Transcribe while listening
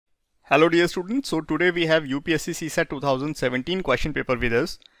Hello dear students, so today we have UPSC CSAT 2017 question paper with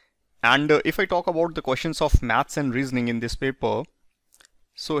us, and if I talk about the questions of maths and reasoning in this paper,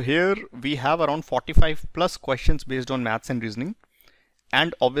 so here we have around 45 plus questions based on maths and reasoning,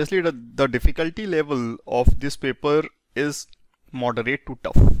 and obviously the difficulty level of this paper is moderate to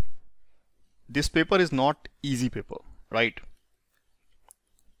tough. This paper is not easy paper, right?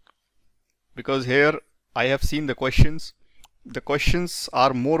 Because here I have seen the questions. The questions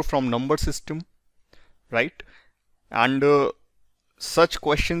are more from number system, right? And such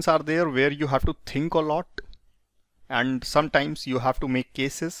questions are there where you have to think a lot, and sometimes you have to make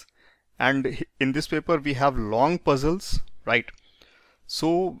cases, and in this paper we have long puzzles, right?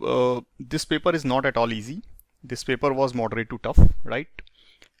 So this paper is not at all easy. This paper was moderate to tough, right?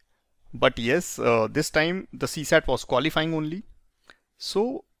 But yes, this time the CSAT was qualifying only,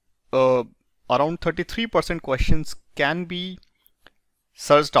 so around 33% questions can be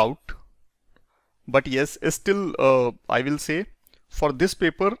searched out. But yes, still I will say for this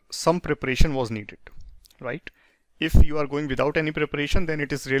paper some preparation was needed, right? If you are going without any preparation, then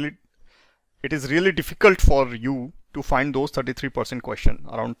it is really difficult for you to find those 33% question.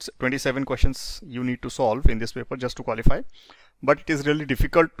 Around 27 questions you need to solve in this paper just to qualify, but it is really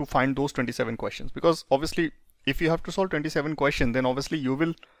difficult to find those 27 questions, because obviously if you have to solve 27 questions, then obviously you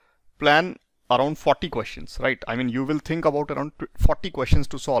will plan around 40 questions, right? I mean, you will think about around 40 questions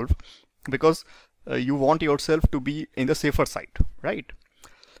to solve, because you want yourself to be in the safer side, right?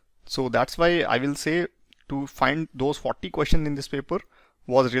 So that's why I will say to find those 40 questions in this paper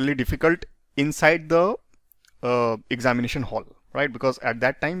was really difficult inside the examination hall, right? Because at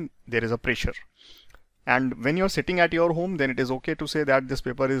that time there is a pressure, and when you're sitting at your home, then it is okay to say that this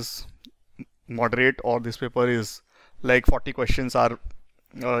paper is moderate, or this paper is like 40 questions are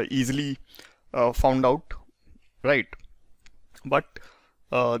easily found out, right? But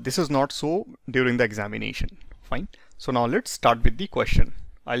this is not so during the examination. Fine. So now let's start with the question.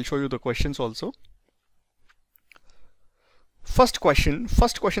 I'll show you the questions also. First question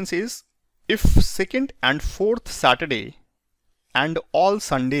says, if second and fourth Saturday and all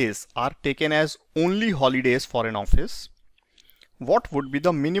Sundays are taken as only holidays for an office, what would be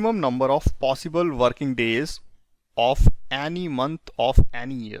the minimum number of possible working days of any month of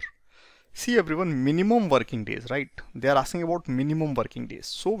any year? See everyone, minimum working days, right? They are asking about minimum working days.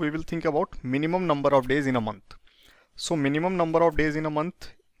 So we will think about minimum number of days in a month. So minimum number of days in a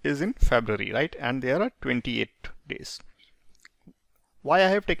month is in February, right? And there are 28 days. Why I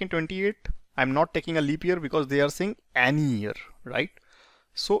have taken 28? I'm not taking a leap year because they are saying any year, right?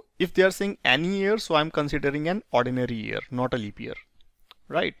 So if they are saying any year, so I'm considering an ordinary year, not a leap year,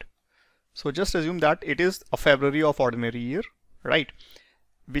 right? So just assume that it is a February of ordinary year, right?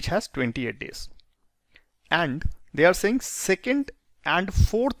 Which has 28 days. And they are saying second and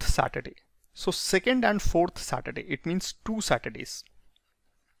fourth Saturday. So second and fourth Saturday, it means 2 Saturdays,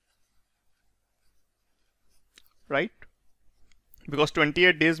 right? Because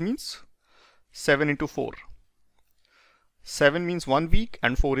 28 days means 7 into 4. 7 means 1 week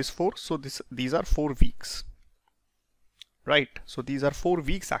and 4 is 4. So these are 4 weeks, right? So these are 4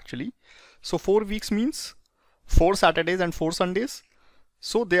 weeks actually. So 4 weeks means 4 Saturdays and 4 Sundays.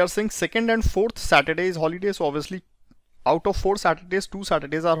 So they are saying second and fourth Saturday is holiday. So obviously out of 4 Saturdays, 2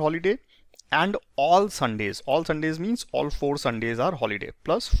 Saturdays are holiday, and all Sundays. All Sundays means all 4 Sundays are holiday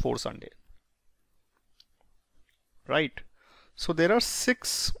plus 4 Sunday, right? So there are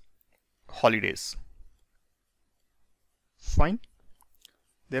 6 holidays. Fine.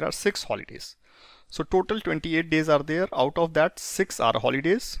 There are 6 holidays. So total 28 days are there. Out of that 6 are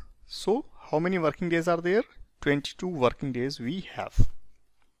holidays. So how many working days are there? 22 working days we have,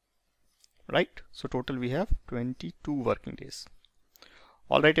 right? So total we have 22 working days.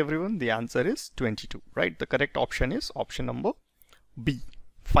 All right everyone, the answer is 22, right? The correct option is option number B.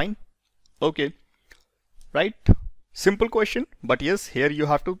 Fine. Okay, right? Simple question, but yes, here you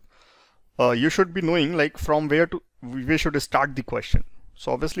have to you should be knowing like from where to we should start the question.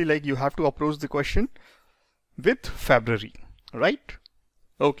 So obviously like you have to approach the question with February, right?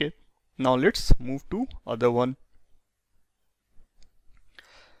 Okay, now let's move to other one.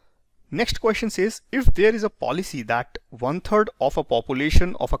 Next question says, if there is a policy that 1/3 of a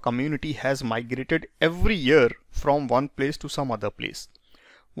population of a community has migrated every year from one place to some other place,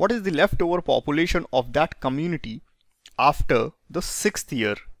 what is the leftover population of that community after the 6th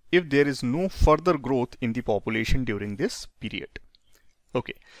year if there is no further growth in the population during this period?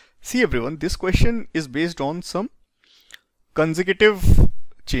 Okay, see everyone, this question is based on some consecutive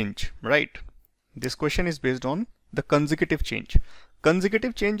change, right? This question is based on the consecutive change.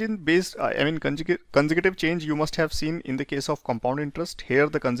 Consecutive change in based, consecutive change you must have seen in the case of compound interest. Here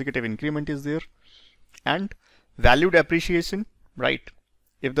the consecutive increment is there. And value depreciation, right?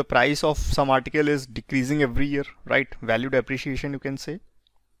 If the price of some article is decreasing every year, right? Value depreciation you can say.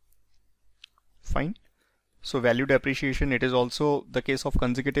 Fine. So value depreciation, it is also the case of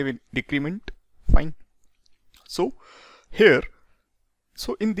consecutive decrement. Fine. So here,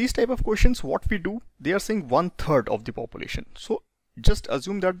 so in these type of questions, what we do, they are saying 1/3 of the population. So just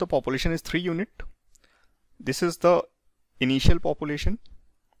assume that the population is 3 unit. This is the initial population,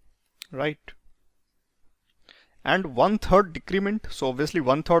 right? And 1/3 decrement. So obviously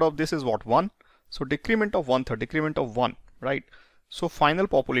 1/3 of this is what? 1. So decrement of 1/3, decrement of 1, right? So final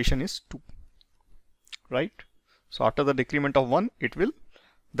population is 2, right? So after the decrement of 1,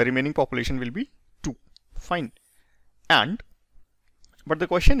 the remaining population will be 2. Fine. But the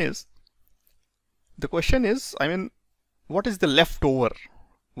question is, I mean, what is the leftover?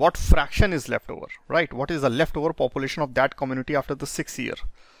 What fraction is left over, right? What is the leftover population of that community after the 6th year?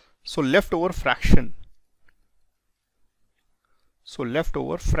 So leftover fraction. So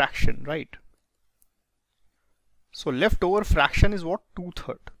leftover fraction, right? So leftover fraction is what?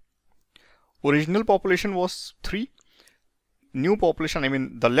 2/3. Original population was 3. New population, I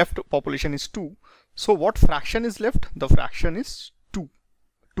mean the left population is 2. So what fraction is left? The fraction is 2.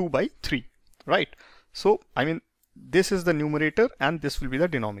 2 by 3, right? So I mean this is the numerator and this will be the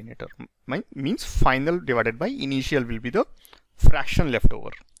denominator. Means final divided by initial will be the fraction left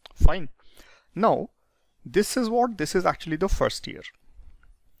over. Fine. Now this is what? This is actually the first year,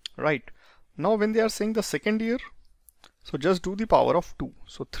 right? Now when they are saying the second year, so just do the power of 2.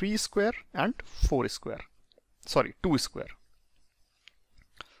 So 3 square and 4 square. Sorry, 2 square.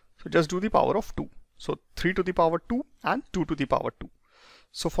 So just do the power of 2. So 3 to the power 2 and 2 to the power 2.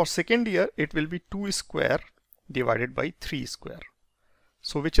 So for second year, it will be 2 square divided by 3 square.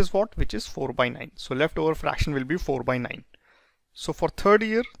 So which is what? Which is 4 by 9. So leftover fraction will be 4 by 9. So for third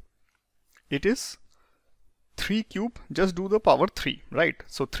year, it is 3 cube. Just do the power 3, right?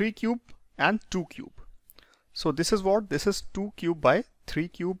 So 3 cube and 2 cube. So this is what? This is 2 cube by 3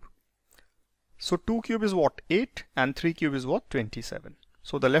 cube. So 2 cube is what? 8 and 3 cube is what? 27.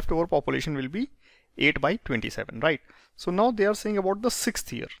 So the leftover population will be 8 by 27, right? So now they are saying about the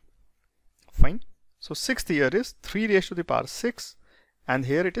 6th year. Fine. So 6th year is 3 raised to the power 6 and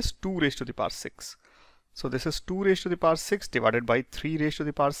here it is 2 raised to the power 6. So this is 2 raised to the power 6 divided by 3 raised to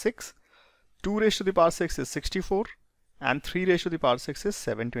the power 6. 2 raised to the power 6 is 64 and 3 raised to the power 6 is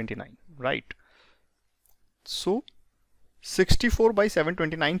 729, right? So 64 by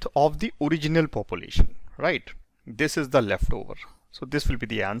 729th of the original population, right? This is the leftover. So this will be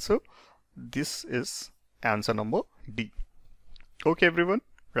the answer. This is answer number D. Okay everyone,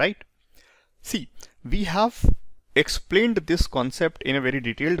 right? See, we have explained this concept in a very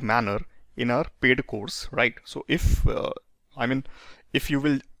detailed manner in our paid course, right? So if if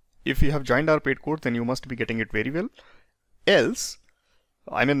you have joined our paid course, then you must be getting it very well. Else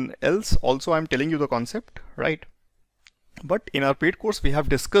also I'm telling you the concept, right? But in our paid course, we have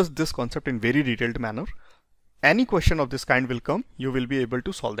discussed this concept in very detailed manner. Any question of this kind will come, you will be able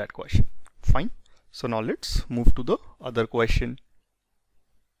to solve that question. Fine. So now let's move to the other question.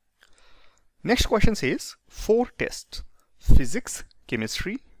 Next question says 4 tests, physics,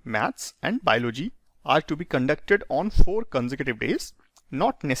 chemistry, maths and biology are to be conducted on 4 consecutive days,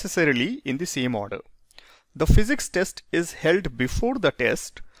 not necessarily in the same order. The physics test is held before the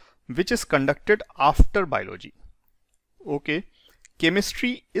test which is conducted after biology. Okay.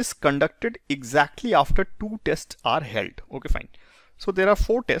 Chemistry is conducted exactly after 2 tests are held. Okay, fine. So there are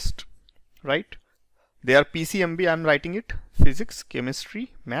 4 tests, right? They are PCMB, I'm writing it, physics,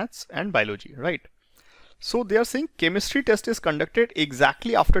 chemistry, maths and biology, right? So they are saying chemistry test is conducted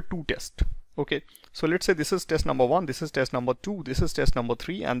exactly after 2 tests. Okay, so let's say this is test number 1, this is test number 2, this is test number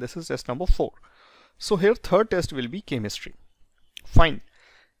 3 and this is test number 4. So here third test will be chemistry. Fine.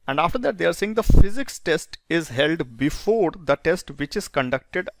 And after that they are saying the physics test is held before the test which is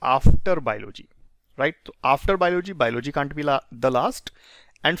conducted after biology, right? So after biology, biology can't be the last,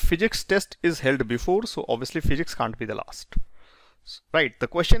 and physics test is held before, so obviously physics can't be the last, right? The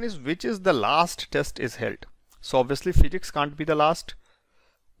question is which is the last test is held. So obviously physics can't be the last,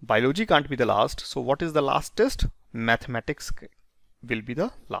 biology can't be the last, so what is the last test? Mathematics will be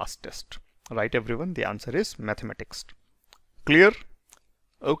the last test, right everyone? The answer is mathematics. Clear?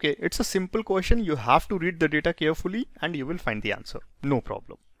 Okay, it's a simple question. You have to read the data carefully and you will find the answer. No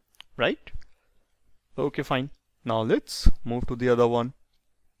problem, right? Okay, fine. Now let's move to the other one.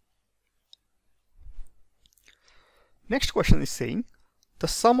 Next question is saying the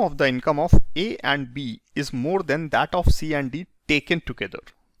sum of the income of A and B is more than that of C and D taken together.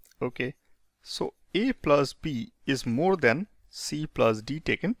 Okay, so A plus B is more than C plus D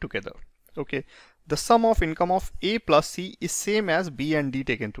taken together. Okay, the sum of income of A plus C is same as B and D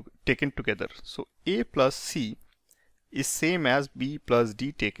taken together. So A plus C is same as B plus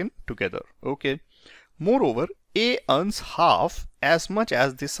D taken together. Okay, moreover, A earns half as much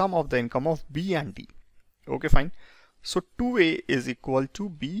as the sum of the income of B and D. Okay, fine. So 2A is equal to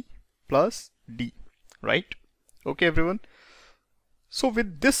B plus D, right? Okay, everyone. So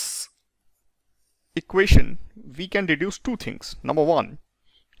with this equation, we can deduce two things. Number one,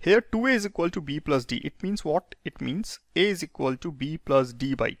 here 2A is equal to B plus D. It means what? It means A is equal to B plus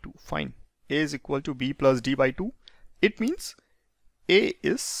D by 2. Fine. A is equal to B plus D by 2. It means A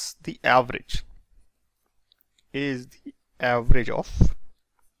is the average. A is the average of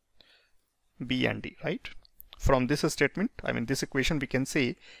B and D, right? From this statement, I mean this equation, we can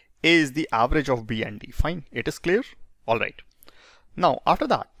say A is the average of B and D. Fine. It is clear? All right. Now after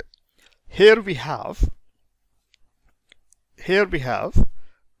that, here we have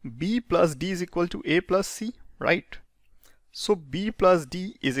B plus D is equal to A plus C, right? So B plus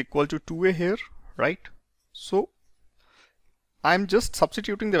D is equal to 2A here, right? So I'm just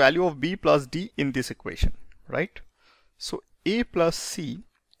substituting the value of B plus D in this equation, right? So A plus C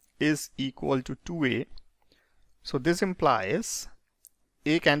is equal to 2A. So this implies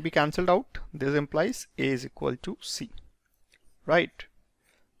A can be cancelled out. This implies A is equal to C, right?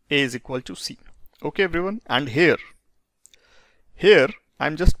 A is equal to C. Okay, everyone. And here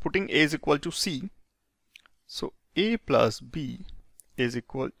I'm just putting A is equal to C. So A plus B is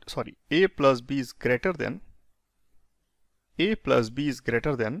equal, sorry, A plus B is greater than,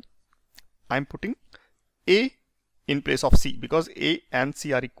 I'm putting A in place of C because A and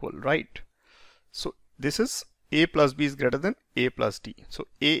C are equal, right? So this is A plus B is greater than A plus D. So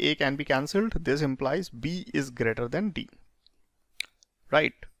A can be cancelled. This implies B is greater than D,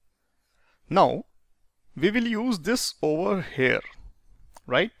 right? Now we will use this over here,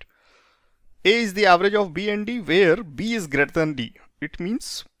 right? A is the average of B and D where B is greater than D. It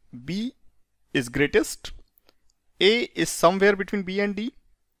means B is greatest. A is somewhere between B and D,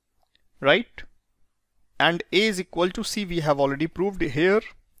 right? And A is equal to C. We have already proved here.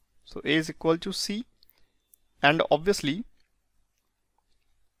 So A is equal to C. And obviously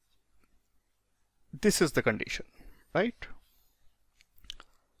this is the condition, right?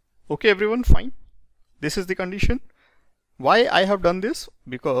 Okay, everyone, fine. This is the condition. Why I have done this?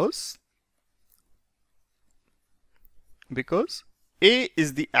 Because A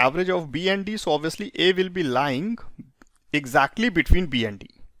is the average of B and D, so obviously A will be lying exactly between B and D.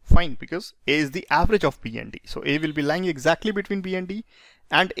 Fine, because A is the average of B and D. So A will be lying exactly between B and D,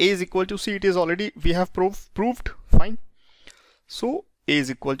 and A is equal to C. It is already, we have proved. Fine. So A is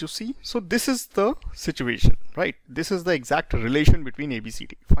equal to C. So this is the situation, right? This is the exact relation between A, B, C,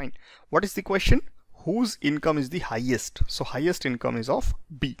 D. Fine. What is the question? Whose income is the highest? So highest income is of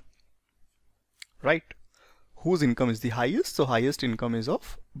B, right? Whose income is the highest? So highest income is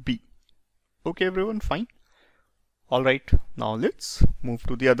of B. Okay, everyone, fine. All right, now let's move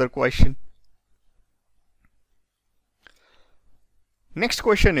to the other question. Next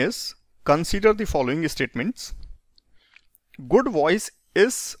question is, consider the following statements. Good voice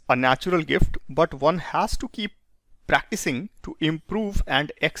is a natural gift, but one has to keep practicing to improve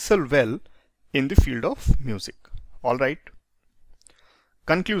and excel well in the field of music. All right.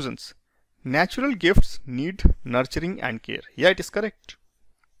 Conclusions. Natural gifts need nurturing and care. Yeah, it is correct.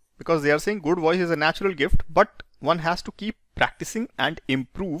 Because they are saying good voice is a natural gift, but one has to keep practicing and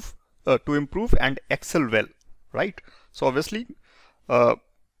improve to improve and excel well, right? So obviously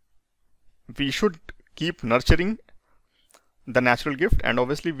we should keep nurturing the natural gift, and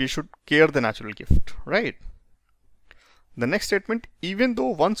obviously we should care the natural gift, right? The next statement, even though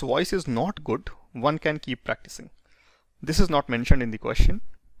one's voice is not good, one can keep practicing. This is not mentioned in the question,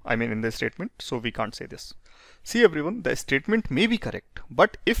 I mean in the statement, so we can't say this. See everyone, the statement may be correct,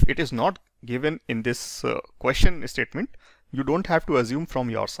 but if it is not given in this question statement, you don't have to assume from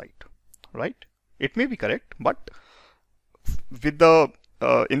your side, right? It may be correct, but with the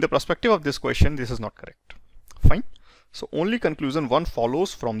in the perspective of this question, this is not correct. Fine. So only conclusion one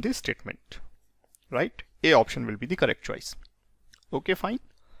follows from this statement, right? A option will be the correct choice. Okay, fine.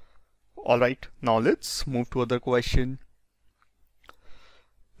 All right, now let's move to other question.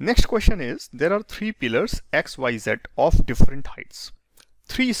 Next question is, there are three pillars X, Y, Z of different heights.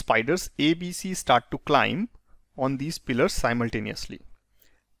 Three spiders A, B, C start to climb on these pillars simultaneously.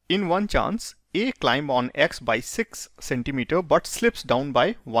 In one chance, A climb on X by 6 centimeter but slips down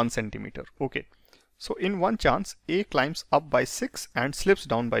by 1 centimeter. Okay. So in one chance, A climbs up by 6 and slips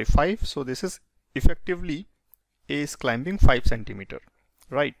down by 5. So this is effectively A is climbing 5 centimeter,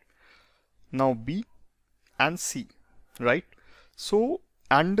 right? Now B and C, right? So,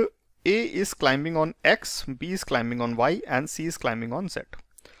 and A is climbing on X, B is climbing on Y, and C is climbing on Z.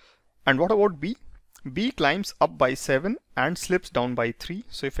 And what about B? B climbs up by 7 and slips down by 3,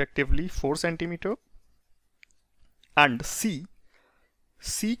 so effectively 4 centimeter. And C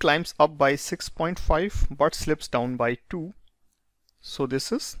climbs up by 6.5 but slips down by 2, so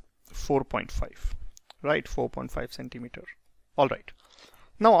this is 4.5, right? 4.5 centimeter. All right.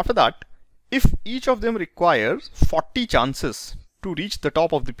 Now after that, if each of them requires 40 chances to reach the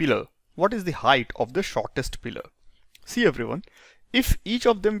top of the pillar, what is the height of the shortest pillar? See everyone, if each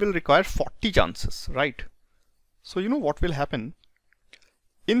of them will require 40 chances, right? So you know what will happen?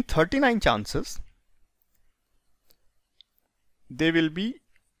 In 39 chances, they will be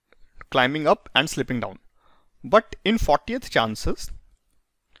climbing up and slipping down. But in 40th chances,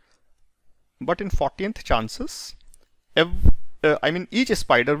 each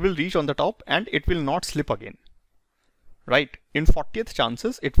spider will reach on the top and it will not slip again, right? In 40th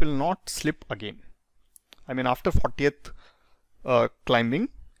chances, it will not slip again. I mean, after 40th climbing,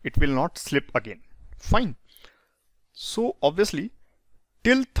 it will not slip again. Fine. So obviously,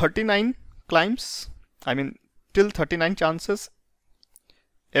 till 39 climbs, till 39 chances,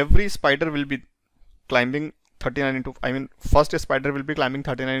 every spider will be climbing 39 into, first spider will be climbing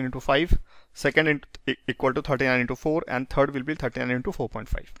 39 into 5, second equal to 39 into 4, and third will be 39 into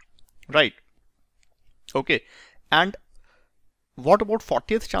 4.5, right? Okay. And what about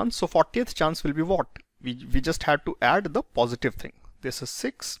 40th chance? So 40th chance will be what? We just had to add the positive thing. This is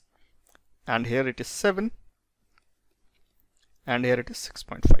 6, and here it is 7, and here it is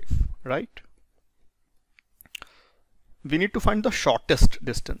 6.5, right? We need to find the shortest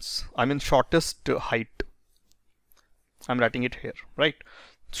distance, shortest height. I'm writing it here, right?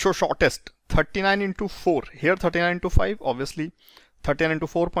 So shortest, 39 into 4, here 39 into 5, obviously 39 into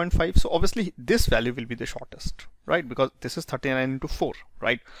 4.5, so obviously this value will be the shortest, right? Because this is 39 into 4,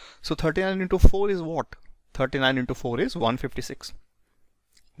 right? So 39 into 4 is what? 39 into 4 is 156.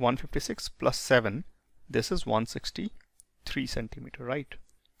 156 plus 7, this is 163 centimeter, right?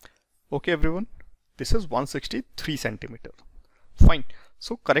 Okay everyone, this is 163 centimeter. Fine.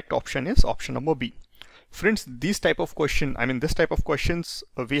 So correct option is option number B. Friends, this type of question, this type of questions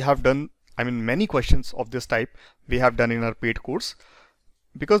we have done, many questions of this type we have done in our paid course,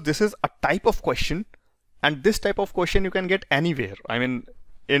 because this is a type of question, and this type of question you can get anywhere.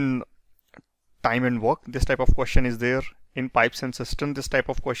 In time and work, this type of question is there. In pipes and system, this type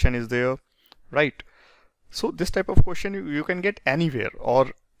of question is there, right? So this type of question you can get anywhere,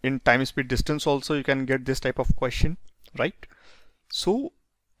 or in time, speed, distance also you can get this type of question, right? So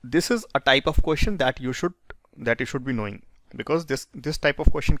this is a type of question that you should be knowing, because this type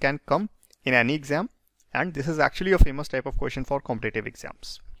of question can come in any exam, and this is actually a famous type of question for competitive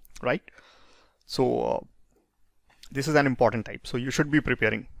exams, right? So this is an important type, so you should be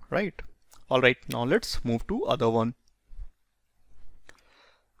preparing, right? All right, now let's move to other one.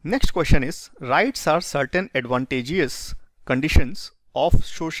 Next question is, rights are certain advantageous conditions of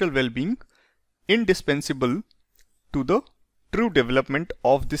social well-being indispensable to the true development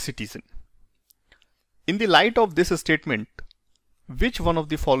of the citizen. In the light of this statement, which one of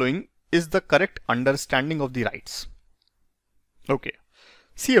the following is the correct understanding of the rights? Okay.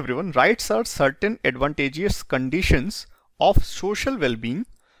 See everyone, rights are certain advantageous conditions of social well-being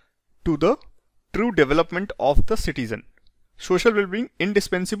to the true development of the citizen. Social well-being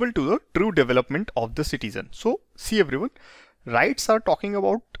indispensable to the true development of the citizen. So see everyone, rights are talking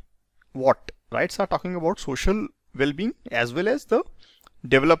about what? Rights are talking about social well-being as well as the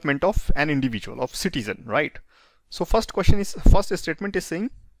development of an individual, of citizen, right? So first statement is saying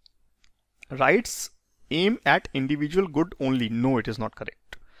rights aim at individual good only. No, it is not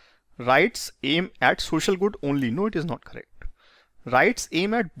correct. Rights aim at social good only. No, it is not correct. Rights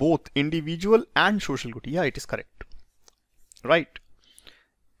aim at both individual and social good. Yeah, it is correct, right?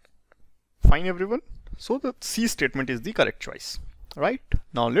 Fine everyone. So the C statement is the correct choice, right?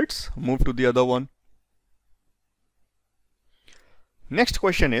 Now let's move to the other one. Next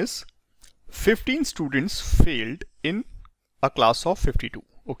question is, 15 students failed in a class of 52.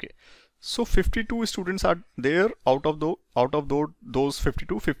 Okay, so 52 students are there. Out of those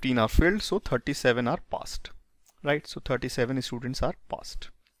 52, 15 are failed, so 37 are passed, right? So 37 students are passed.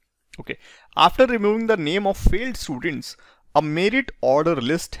 Okay, after removing the name of failed students, a merit order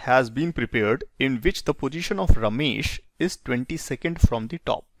list has been prepared in which the position of Ramesh is 22nd from the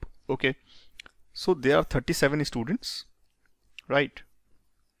top. Okay, so there are 37 students, right?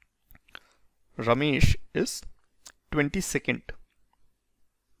 Ramesh is 22nd.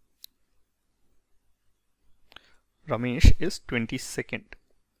 Ramesh is 22nd.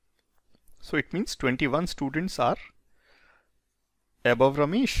 So it means 21 students are above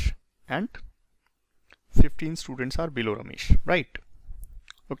Ramesh and 15 students are below Ramesh, right?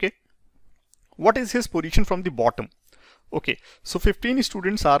 Okay. What is his position from the bottom? Okay, so 15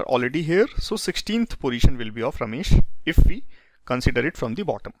 students are already here, so 16th position will be of Ramesh if we consider it from the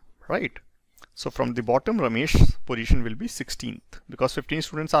bottom, right? So from the bottom, Ramesh's position will be 16th because 15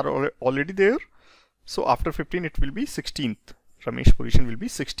 students are already there. So after 15 it will be 16th. Ramesh's position will be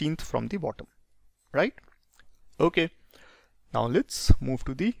 16th from the bottom, right? Okay, now let's move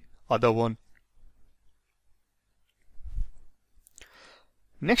to the other one.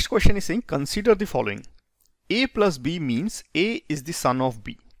 Next question is saying, consider the following. A plus B means A is the son of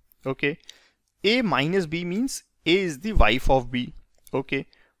B. Okay. A minus B means A is the wife of B. Okay.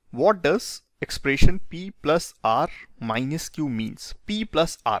 What does expression P plus R minus Q means? P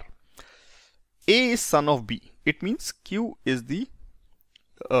plus R. A is son of B. It means Q is the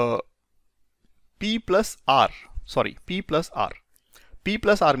P plus R. Sorry, P plus R. P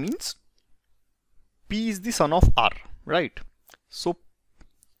plus R means P is the son of R, right? So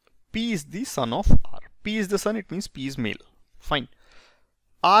P is the son of R. P is the son, it means P is male. Fine.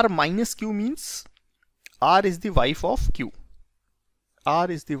 R minus Q means R is the wife of Q.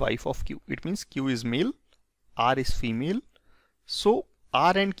 R is the wife of Q. It means Q is male, R is female. So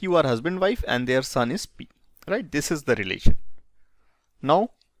R and Q are husband-wife and their son is P. Right? This is the relation.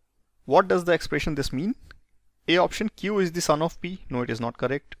 Now, what does the expression this mean? A option, Q is the son of P. No, it is not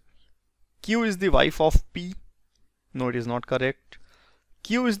correct. Q is the wife of P. No, it is not correct.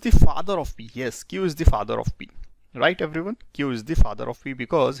 Q is the father of P. Yes, Q is the father of P. Right, everyone? Q is the father of P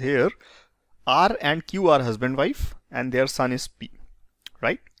because here R and Q are husband-wife and their son is P.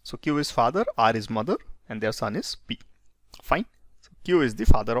 Right? So Q is father, R is mother and their son is P. Fine. So Q is the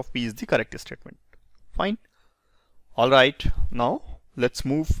father of P is the correct statement. Fine. Alright, now let's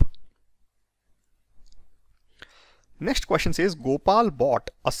move. Next question says, Gopal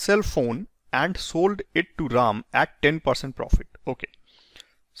bought a cell phone and sold it to Ram at 10% profit. Okay.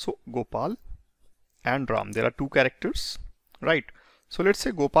 So Gopal and Ram, there are two characters, right? So let's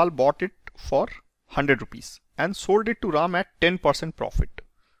say Gopal bought it for 100 rupees and sold it to Ram at 10% profit.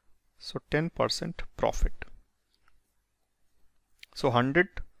 So 10% profit. So 100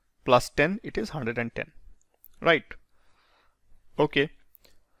 plus 10, it is 110, right? Okay.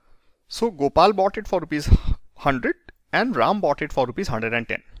 So Gopal bought it for rupees 100 and Ram bought it for rupees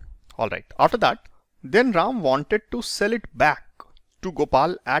 110. All right. After that, then Ram wanted to sell it back to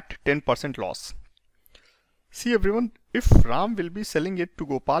Gopal at 10% loss. See everyone, if Ram will be selling it to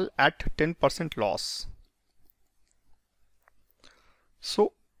Gopal at 10% loss,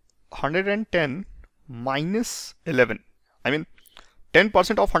 so 110 minus 11, I mean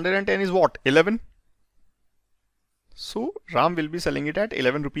 10% of 110 is what? 11. So Ram will be selling it at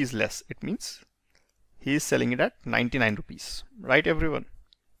 11 rupees less. It means he is selling it at 99 rupees, right everyone?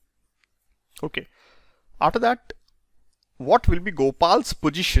 Okay. After that, what will be Gopal's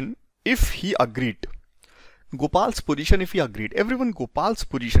position if he agreed? Gopal's position if he agreed. Everyone, Gopal's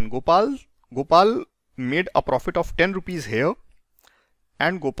position. Gopal made a profit of 10 rupees here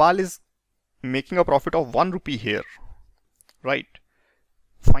and Gopal is making a profit of 1 rupee here. Right?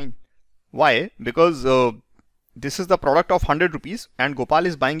 Fine. Why? Because this is the product of 100 rupees and Gopal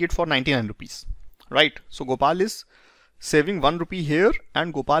is buying it for 99 rupees. Right? So Gopal is saving 1 rupee here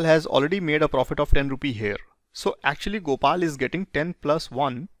and Gopal has already made a profit of 10 rupee here. So actually Gopal is getting 10 plus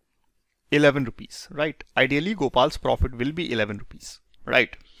 1, 11 rupees, right? Ideally Gopal's profit will be 11 rupees,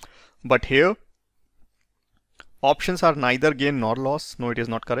 right? But here options are neither gain nor loss. No, it is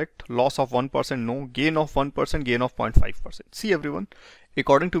not correct. Loss of 1%, no. Gain of 1%, gain of 0.5%. See everyone,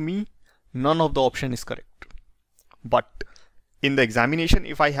 according to me, none of the option is correct. But in the examination,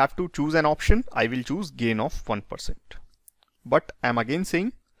 if I have to choose an option, I will choose gain of 1%. But I am again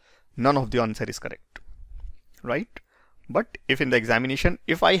saying none of the answer is correct. Right? But if in the examination,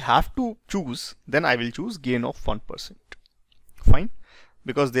 if I have to choose, then I will choose gain of 1%. Fine?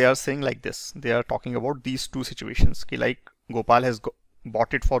 Because they are saying like this. They are talking about these two situations. Like Gopal has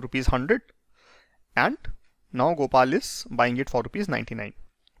bought it for rupees 100 and now Gopal is buying it for rupees 99.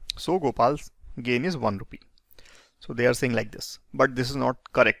 So Gopal's gain is 1 rupee. So they are saying like this. But this is not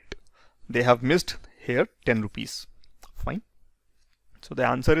correct. They have missed here 10 rupees. Fine? So the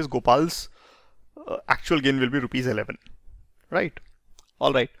answer is Gopal's actual gain will be rupees 11, right?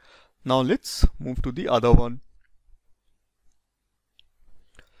 All right, now let's move to the other one.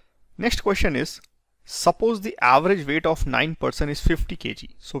 Next question is, suppose the average weight of 9% is 50 kg.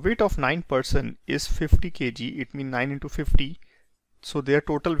 So weight of 9% is 50 kg. It means 9 into 50. So their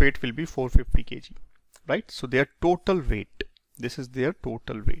total weight will be 450 kg. right? So their total weight, this is their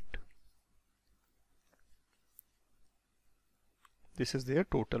total weight. This is their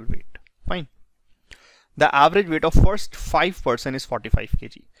total weight. Fine. The average weight of first 5% is 45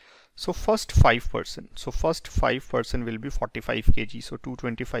 kg. So first 5%. So first 5% will be 45 kg. So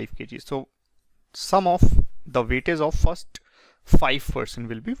 225 kg. So sum of the weightage of first 5%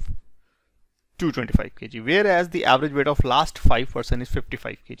 will be 225 kg. Whereas the average weight of last 5% is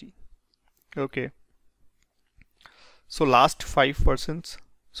 55 kg. Okay. So last 5%.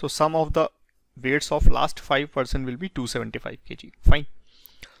 So sum of the weights of last 5% will be 275 kg. Fine.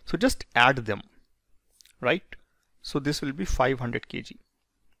 So just add them. Right? So this will be 500 kg.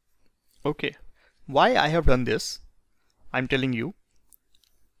 Okay. Why I have done this? I'm telling you.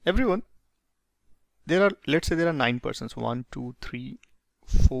 Everyone, there are, let's say there are 9 persons. 1, 2, 3,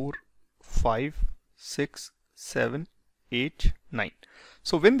 4, 5, 6, 7, 8, 9.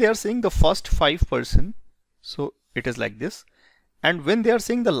 So when they are saying the first 5%, so it is like this. And when they are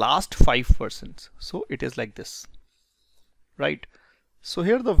saying the last 5%, so it is like this. Right? So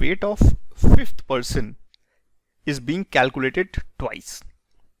here the weight of fifth person is being calculated twice.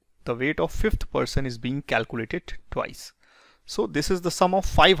 The weight of fifth person is being calculated twice. So this is the sum of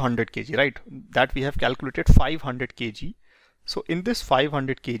 500 kg, right? That we have calculated 500 kg. So in this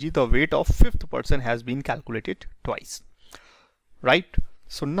 500 kg, the weight of fifth person has been calculated twice, right?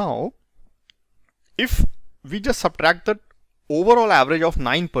 So now, if we just subtract the overall average of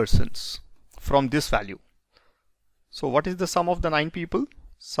 9 persons from this value, so what is the sum of the 9 people?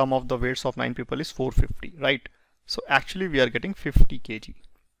 Sum of the weights of 9 people is 450, right? So actually we are getting 50 kg.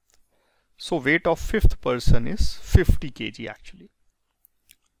 So weight of fifth person is 50 kg actually.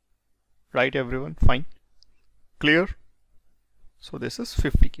 Right everyone? Fine. Clear? So this is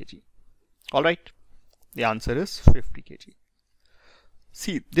 50 kg. Alright. The answer is 50 kg.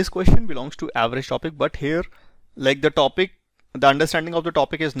 See, this question belongs to average topic, but here like the topic, the understanding of the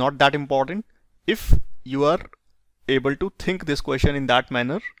topic is not that important. If you are able to think this question in that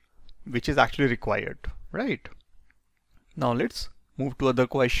manner, which is actually required, right? Now let's move to other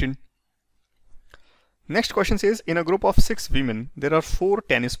question. Next question says, in a group of 6 women, there are 4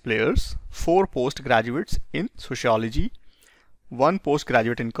 tennis players, 4 postgraduates in sociology, 1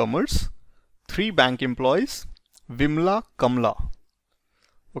 postgraduate in commerce, 3 bank employees, Vimla, Kamla.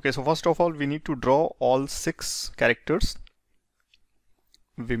 Okay, so first of all, we need to draw all 6 characters.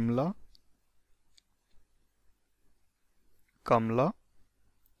 Vimla, Kamla,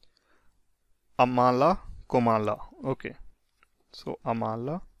 Amala, Komala. Okay, so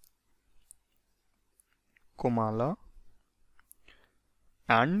Amala, Komala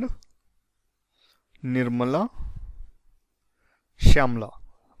and Nirmala, Shyamla.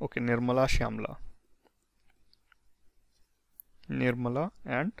 Okay, Nirmala, Shyamla. Nirmala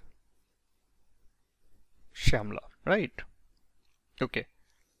and Shyamla, right? Okay.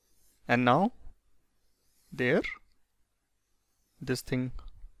 And now there, this thing,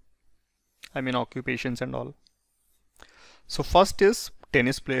 I mean occupations and all. So first is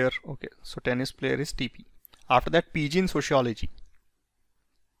tennis player. Okay, so tennis player is TP. After that, PG in sociology.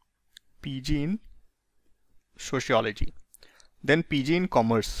 PG in sociology. Then PG in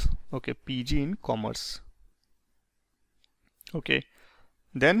commerce. Okay, PG in commerce. Okay.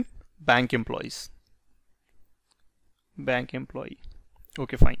 Then bank employees. Bank employee.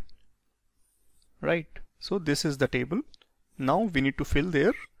 Okay, fine. Right. So this is the table. Now we need to fill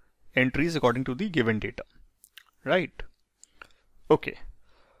their entries according to the given data. Right. Okay.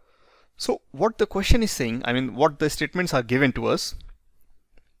 So what the question is saying, I mean what the statements are given to us,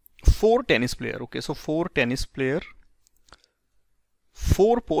 4 tennis player. Okay, so 4 tennis player,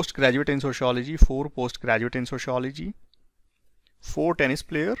 4 postgraduate in sociology, 4 postgraduate in sociology, 4 tennis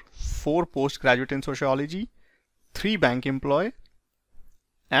player, 4 postgraduate in sociology, 3 bank employee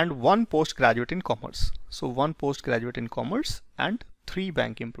and 1 postgraduate in commerce. So 1 postgraduate in commerce and 3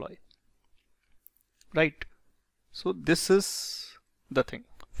 bank employee. Right. So this is the thing.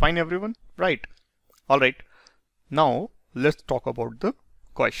 Fine everyone, right? All right. Now let's talk about the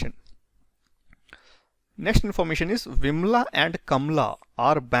question. Next information is Vimla and Kamla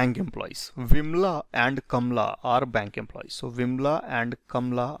are bank employees. Vimla and Kamla are bank employees. So Vimla and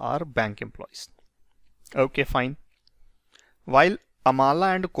Kamla are bank employees. Okay, fine. While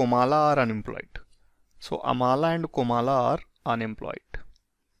Amala and Komala are unemployed. So Amala and Komala are unemployed.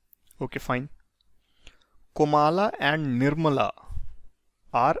 Okay, fine. Komala and Nirmala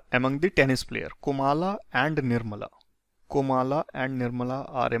are among the tennis player. Komala and Nirmala. Komala and Nirmala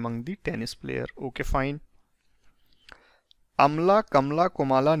are among the tennis player. Okay, fine. Amla, Kamla,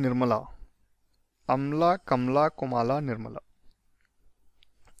 Komala, Nirmala. Amla, Kamla, Komala, Nirmala.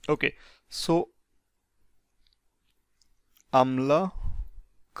 Okay, so Amla,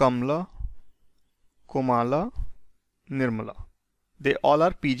 Kamla, Komala, Nirmala. They all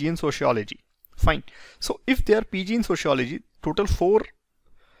are PG in sociology. Fine. So if they are PG in sociology, total four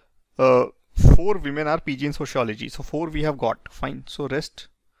women are PG in sociology. So 4 we have got. Fine. So rest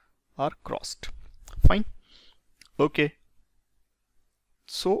are crossed. Fine. Okay.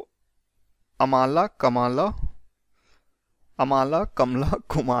 So Amala, Kamala, Kamla,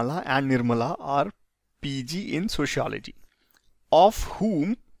 Kumala and Nirmala are PG in sociology, of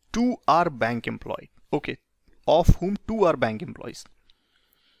whom 2 are bank employed. Okay. Of whom 2 are bank employees.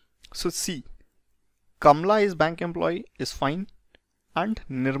 So see, Kamla is bank employee is fine, and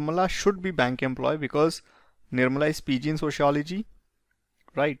Nirmala should be bank employee because Nirmala is PG in sociology,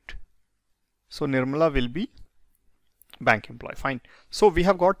 right? So Nirmala will be bank employee. Fine. So we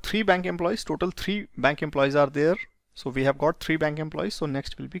have got 3 bank employees. Total 3 bank employees are there. So we have got 3 bank employees. So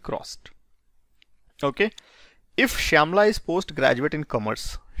next will be crossed. Okay. If Shyamla is postgraduate in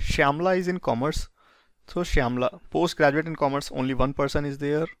commerce, Shyamla is in commerce. So Shyamla, postgraduate in commerce, only one person is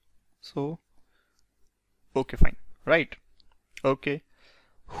there. So, okay, fine. Right. Okay.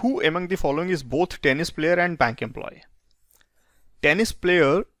 Who among the following is both tennis player and bank employee? Tennis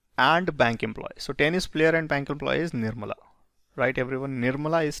player and bank employee. So tennis player and bank employee is Nirmala. Right, everyone?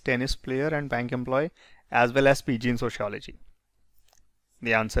 Nirmala is tennis player and bank employee as well as PG in sociology.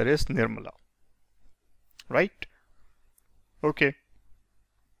 The answer is Nirmala. Right? Okay.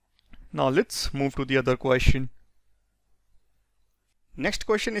 Now let's move to the other question. Next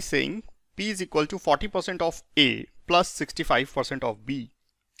question is saying P is equal to 40% of A plus 65% of B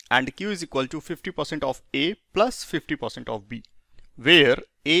and Q is equal to 50% of A plus 50% of B, where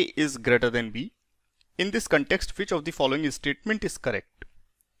A is greater than B. In this context, which of the following statement is correct?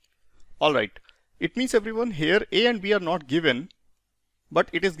 Alright, it means everyone here A and B are not given, but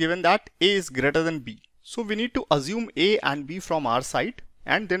it is given that A is greater than B. So we need to assume A and B from our side,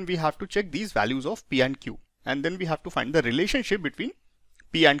 and then we have to check these values of P and Q, and then we have to find the relationship between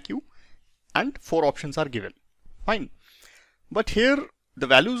P and Q, and 4 options are given. Fine. But here the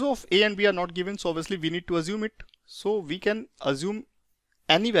values of A and B are not given, so obviously we need to assume it. So we can assume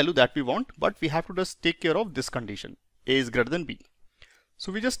any value that we want, but we have to just take care of this condition. A is greater than B.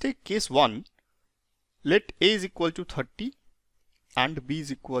 So we just take case 1. Let A is equal to 30 and B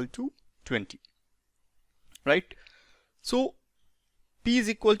is equal to 20. Right? So P is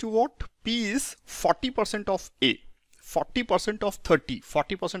equal to what? P is 40% of A. 40% of 30.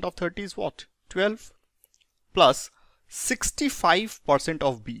 40% of 30 is what? 12 plus 65%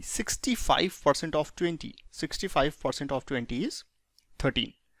 of B. 65% of 20. 65% of 20 is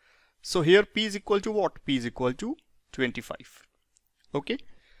 13. So here P is equal to what? P is equal to 25. Okay.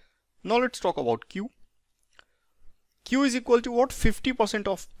 Now let's talk about Q. Q is equal to what? 50%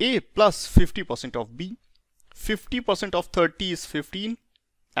 of A plus 50% of B. 50% of 30 is 15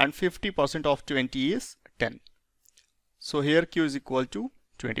 and 50% of 20 is 10. So here Q is equal to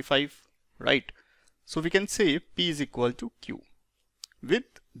 25, right? So we can say P is equal to Q with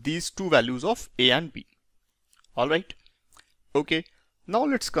these 2 values of A and B. Alright. Okay. Now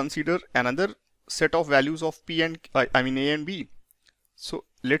let's consider another set of values of P and A and B. So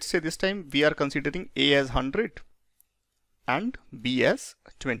let's say this time we are considering A as 100 and B as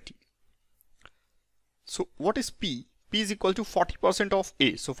 20. So what is P? P is equal to 40% of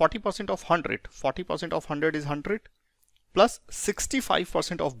A. So 40% of 100. 40% of 100 is 100 plus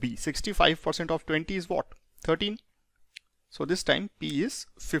 65% of B. 65% of 20 is what? 13. So this time P is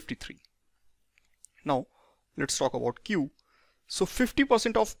 53. Now let's talk about Q. So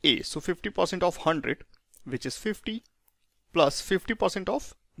 50% of A. So 50% of 100, which is 50, plus 50%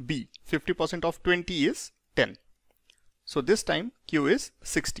 of B. 50% of 20 is 10. So this time Q is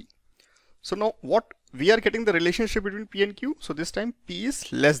 60. So now what we are getting the relationship between P and Q. So this time P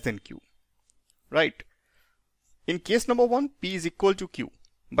is less than Q, right? In case number 1, P is equal to Q,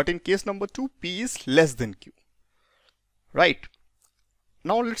 but in case number 2, P is less than Q, right?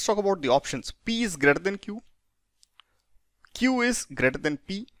 Now let's talk about the options. P is greater than Q, Q is greater than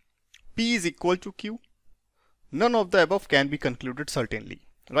P, P is equal to Q. None of the above can be concluded certainly,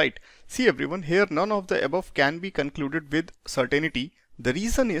 right? See everyone, here none of the above can be concluded with certainty. The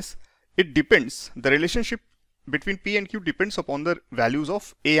reason is it depends. The relationship between P and Q depends upon the values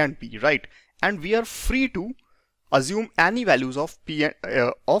of A and B, right? And we are free to assume any values of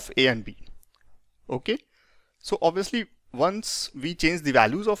of A and B. Okay. So obviously once we change the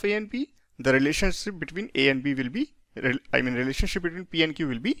values of A and B, the relationship between A and B will be, relationship between P and Q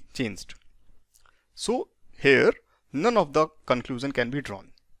will be changed. So here none of the conclusion can be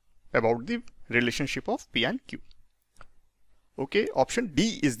drawn about the relationship of P and Q. Okay, option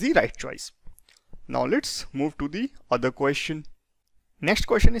D is the right choice. Now let's move to the other question. Next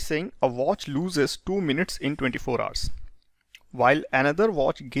question is saying a watch loses 2 minutes in 24 hours, while another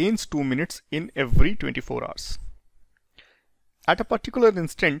watch gains 2 minutes in every 24 hours. At a particular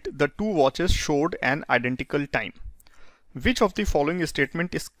instant, the two watches showed an identical time. Which of the following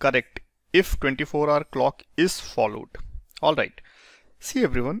statement is correct if 24-hour clock is followed? Alright, see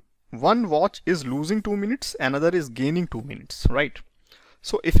everyone, one watch is losing 2 minutes, another is gaining 2 minutes, right?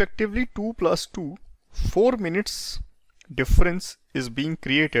 So effectively 2 plus 2, 4 minutes difference is being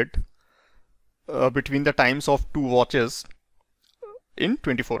created between the times of two watches in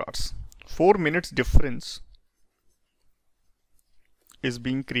 24 hours. 4 minutes difference is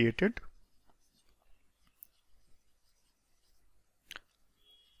being created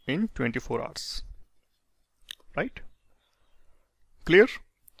in 24 hours, right? Clear?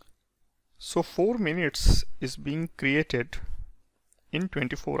 So 4 minutes is being created in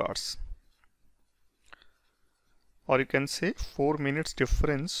 24 hours, or you can say 4 minutes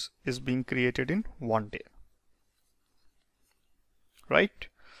difference is being created in one day, right?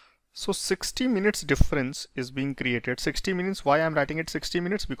 So 60 minutes difference is being created. 60 minutes, why I am writing it 60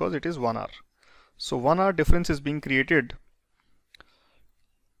 minutes? Because it is 1 hour. So 1 hour difference is being created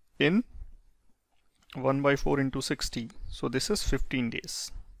in 1 by 4 into 60. So this is 15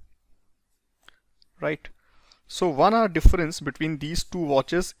 days, right? So 1 hour difference between these two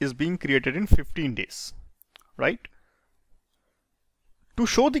watches is being created in 15 days, right? To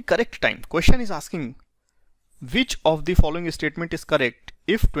show the correct time, question is asking which of the following statement is correct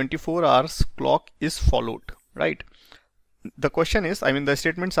if 24 hours clock is followed, right? The question is, the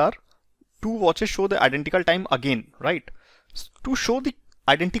statements are two watches show the identical time again, right? To show the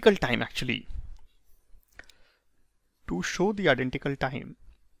identical time, actually, to show the identical time,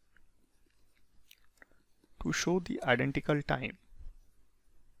 they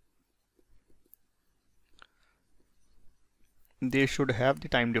should have the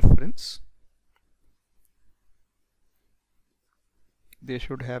time difference. They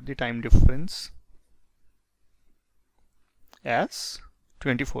should have the time difference as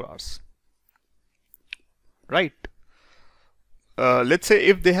 24 hours, right? Let's say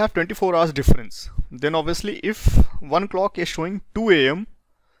if they have 24 hours difference, then obviously if one clock is showing 2 a.m.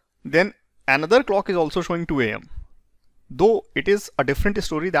 then another clock is also showing 2 a.m. Though it is a different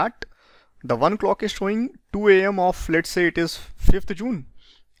story that the one clock is showing 2 a.m. of, let's say it is 5th June,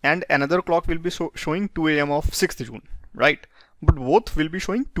 and another clock will be showing 2 a.m. of 6th June, right? But both will be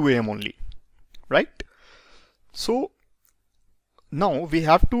showing 2 a.m. only, right? So now we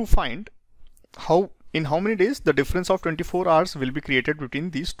have to find in how many days the difference of 24 hours will be created between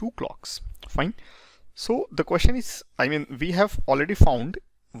these two clocks. Fine. So the question is, we have already found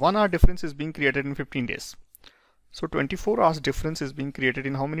 1 hour difference is being created in 15 days. So 24 hours difference is being created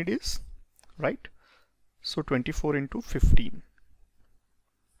in how many days, right? So 24 into 15.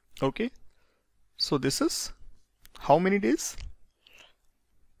 Okay. So this is how many days?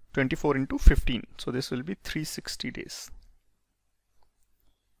 24 into 15. So this will be 360 days,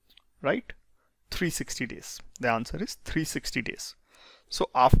 right? 360 days. The answer is 360 days. So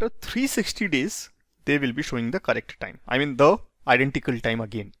after 360 days, they will be showing the correct time. The identical time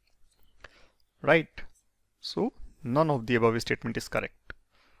again, right? So none of the above statement is correct,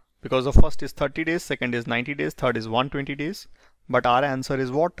 because the first is 30 days, second is 90 days, third is 120 days. But our answer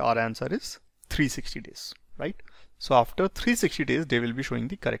is what? Our answer is 360 days, right? So after 360 days, they will be showing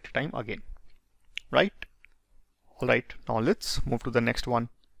the correct time again, right? Alright, now let's move to the next one.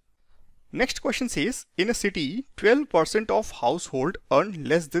 Next question says, in a city, 12% of household earn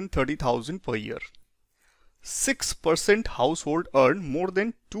less than 30,000 per year. 6% household earn more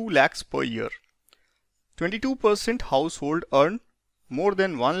than 2 lakhs per year. 22% household earn more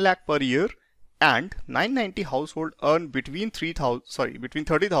than 1 lakh per year, and 990 household earn between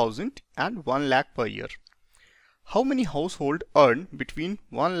 30,000 and 1 lakh per year. How many household earn between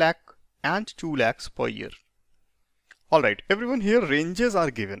 1 lakh and 2 lakhs per year? Alright, everyone, here ranges are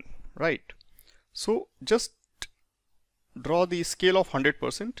given, right? So just draw the scale of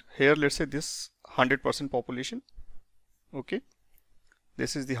 100%. Here let's say this 100% population. Okay,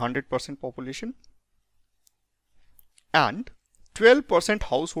 this is the 100% population, and 12%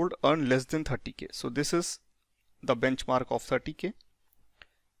 household earn less than 30k. So this is the benchmark of 30k,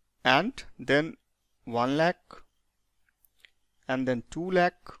 and then 1 lakh, and then 2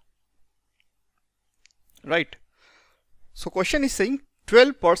 lakh, right? So question is saying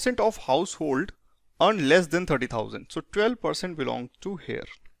 12% of household earn less than 30,000. So 12% belongs to here,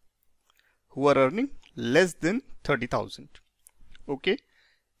 who are earning less than 30,000. Okay,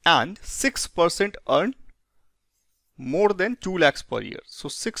 and 6% earn more than 2 lakhs per year. So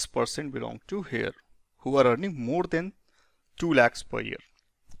 6% belong to here, who are earning more than 2 lakhs per year.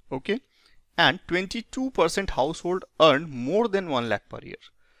 Okay. And 22% household earn more than 1 lakh per year.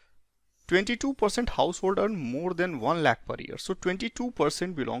 22% household earn more than 1 lakh per year. So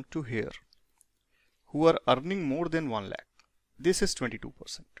 22% belong to here, who are earning more than 1 lakh. This is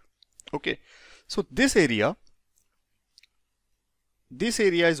 22%. Okay. So this area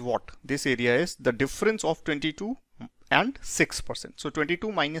is what? This area is the difference of 22 and 6%. So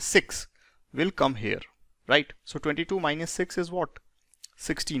 22 minus 6 will come here, right? So 22 minus 6 is what?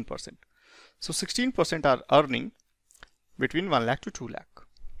 16%. So 16% are earning between 1 lakh to 2 lakh.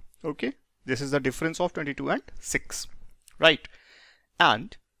 Okay. This is the difference of 22 and 6, right?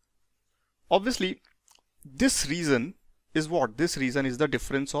 And obviously this reason is what? This reason is the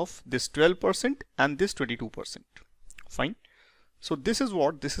difference of this 12% and this 22%. Fine. So this is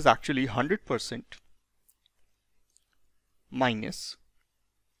what? This is actually 100% minus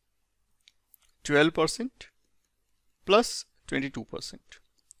 12% plus 22%,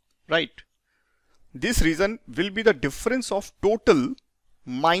 right? This reason will be the difference of total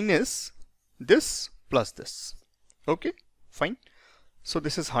minus this plus this. Okay, fine. So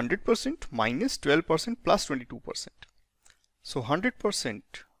this is 100% minus 12% plus 22%. So 100%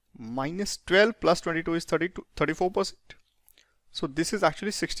 minus 12 plus 22 is 34%. So this is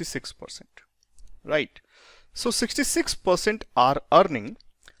actually 66%, right? So 66% are earning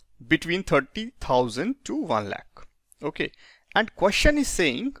between 30,000 to 1 lakh. Okay. And question is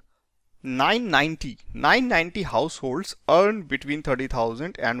saying 990 households earn between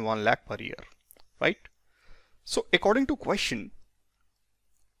 30,000 and 1 lakh per year, right? So according to question,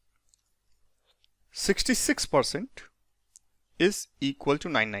 66% is equal to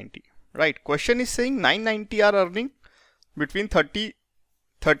 990, right? Question is saying 990 are earning between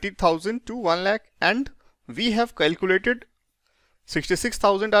 30,000 to 1 lakh, and we have calculated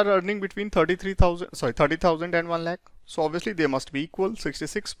 66,000 are earning between 30,000 and 1 lakh. So obviously they must be equal.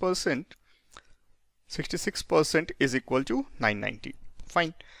 66% is equal to 990.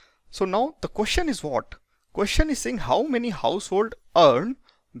 Fine. So now the question is what? Question is saying how many household earn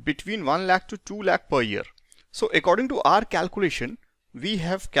between 1 lakh to 2 lakh per year. So according to our calculation, we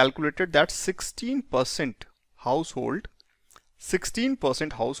have calculated that 16% household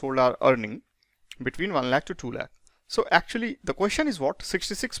are earning between 1 lakh to 2 lakh. So actually the question is what?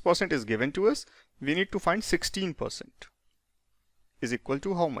 66% is given to us. We need to find 16% is equal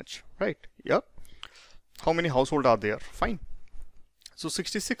to how much, right? Yeah. How many household are there? Fine. So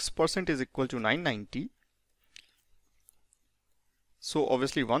 66% is equal to 990. So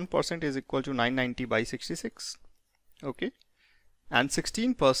obviously 1% is equal to 990 by 66. Okay. And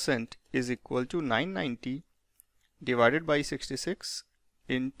 16% is equal to 990 divided by 66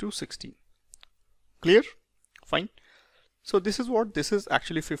 into 16. Clear? Fine. So this is what? This is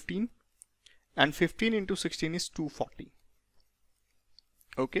actually 15, and 15 into 16 is 240.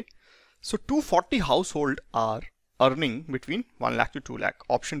 Okay. So 240 household are earning between 1 lakh to 2 lakh.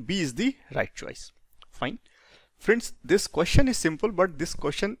 Option B is the right choice. Fine. Friends, this question is simple, but this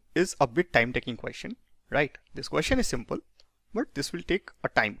question is a bit time taking question, right? This question is simple, but this will take a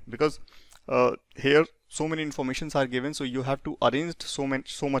time because here so many informations are given, so you have to arrange so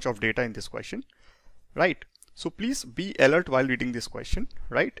much of data in this question, right? So please be alert while reading this question,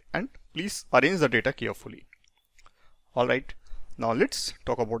 right? And please arrange the data carefully. All right. Now let's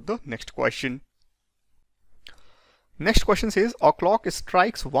talk about the next question. Next question says a clock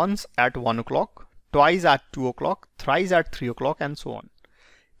strikes once at 1 o'clock, twice at 2 o'clock, thrice at 3 o'clock, and so on.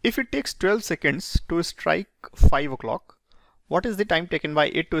 If it takes 12 seconds to strike 5 o'clock, what is the time taken by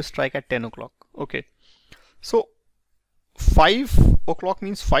it to strike at 10 o'clock? Okay. So 5 o'clock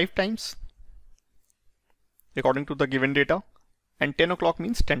means 5 times according to the given data, and 10 o'clock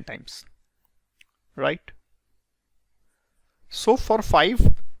means 10 times, right? So for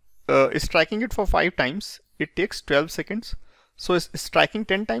 5, striking it for 5 times, it takes 12 seconds. So striking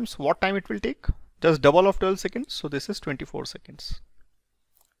 10 times, what time it will take? Just double of 12 seconds. So this is 24 seconds,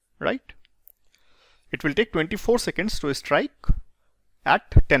 right? It will take 24 seconds to strike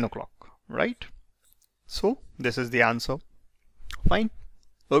at 10 o'clock, right? So this is the answer. Fine.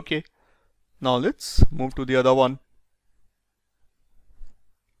 Okay. Now let's move to the other one.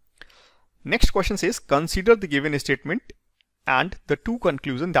 Next question says, consider the given statement and the two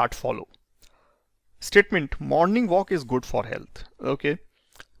conclusions that follow. Statement, morning walk is good for health. Okay.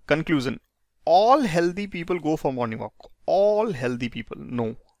 Conclusion, all healthy people go for morning walk. All healthy people.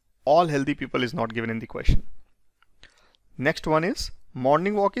 No, all healthy people is not given in the question. Next one is,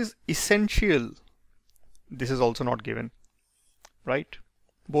 morning walk is essential. This is also not given, right?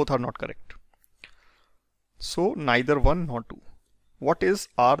 Both are not correct. So neither 1 nor 2. What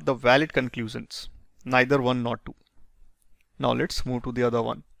are the valid conclusions? Neither 1 nor 2. Now let's move to the other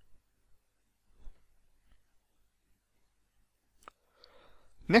one.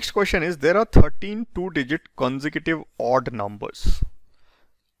 Next question is, there are 13 two-digit consecutive odd numbers.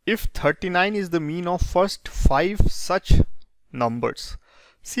 If 39 is the mean of first 5 such numbers,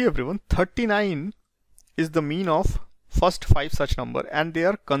 see everyone, 39 is the mean of first 5 such number and they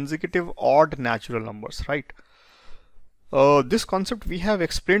are consecutive odd natural numbers, right? This concept we have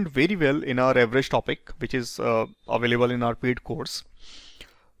explained very well in our average topic, which is available in our paid course.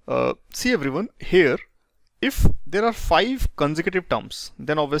 See everyone, here if there are 5 consecutive terms,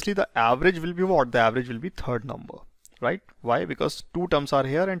 then obviously the average will be what? The average will be third number, right? Why? Because 2 terms are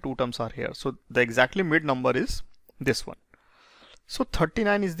here and 2 terms are here. So the exactly mid number is this one. So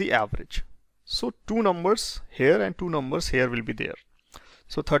 39 is the average. So 2 numbers here and 2 numbers here will be there.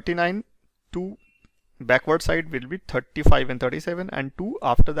 So 39 to backward side will be 35 and 37, and 2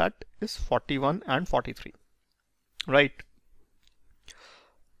 after that is 41 and 43, right?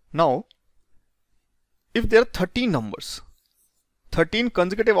 Now if there are 13 numbers, 13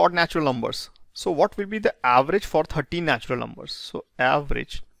 consecutive odd natural numbers, so what will be the average for 13 natural numbers? So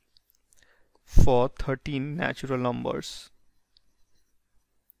average for 13 natural numbers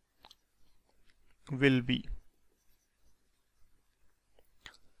will be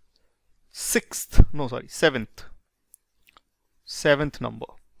seventh number,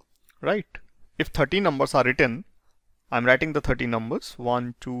 right? If 13 numbers are written, I'm writing the 13 numbers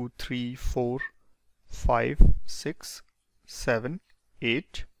 1, 2, 3, 4, 5, 6, 7,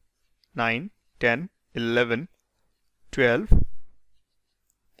 8, 9, 10, 11, 12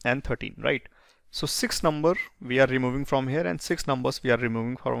 and 13, right? So 6 number we are removing from here and 6 numbers we are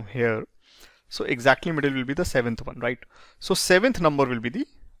removing from here. So exactly middle will be the 7th one, right? So 7th number will be the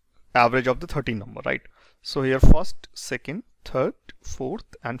average of the 13 number, right? So here first, second, third,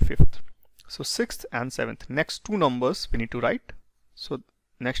 fourth and fifth. So 6th and 7th. Next 2 numbers we need to write. So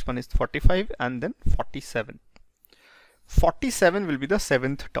next one is 45 and then 47. 47 will be the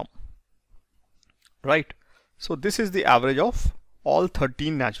 7th term, right? So this is the average of all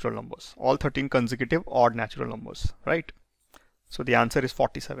 13 natural numbers, all 13 consecutive odd natural numbers, right? So the answer is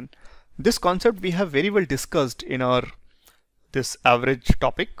 47. This concept we have very well discussed in our this average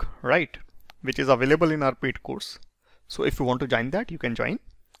topic, right, which is available in our paid course. So if you want to join that, you can join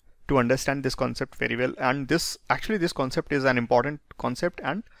to understand this concept very well. And this concept is an important concept,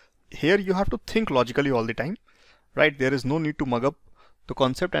 and here you have to think logically all the time, right? There is no need to mug up the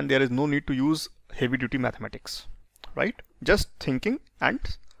concept and there is no need to use heavy duty mathematics, right? Just thinking and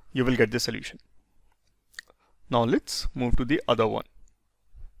you will get the solution. Now let's move to the other one.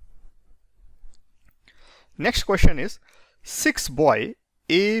 Next question is, 6 boys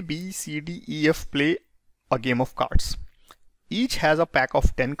A, B, C, D, E, F play a game of cards. Each has a pack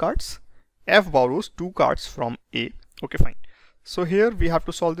of 10 cards. F borrows 2 cards from A. Okay, fine. So here we have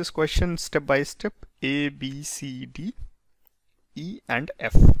to solve this question step by step. A, B, C, D, E and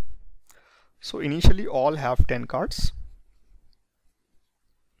F. So initially all have 10 cards.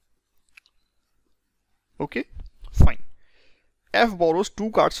 Okay, fine. F borrows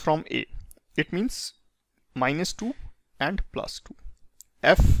 2 cards from A. It means -2 and +2.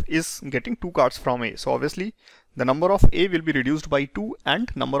 F is getting 2 cards from A. So obviously the number of A will be reduced by 2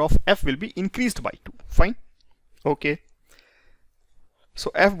 and number of F will be increased by 2. Fine. Okay.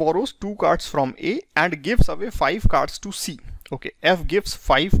 So F borrows 2 cards from A and gives away 5 cards to C. Okay. F gives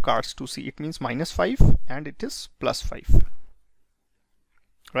 5 cards to C. It means -5 and it is +5.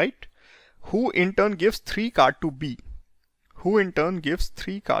 Right. Who in turn gives 3 cards to B. Who in turn gives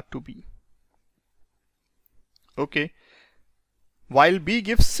 3 cards to B. Okay. While B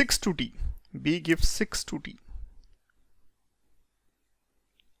gives 6 to D. B gives 6 to D.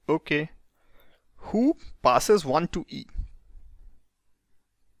 Okay. Who passes 1 to E?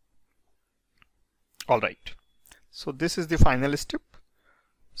 Alright. So this is the final step.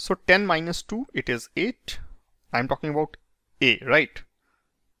 So 10 minus 2, it is 8. I'm talking about A, right?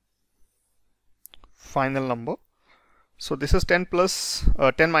 Final number. So this is 10 plus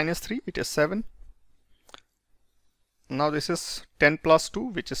 10 minus 3, it is 7. Now this is 10 plus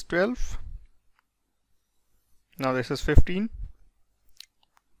 2, which is 12. Now this is 15.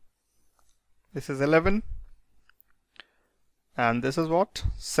 This is 11. And this is what?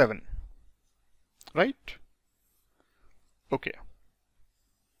 7. Right? Okay.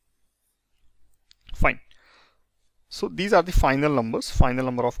 Fine. So these are the final numbers, final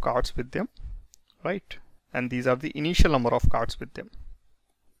number of cards with them. Right? And these are the initial number of cards with them.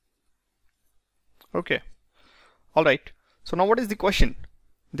 Okay. Alright, so now what is the question?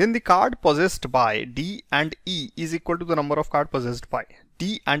 Then the card possessed by D and E is equal to the number of card possessed by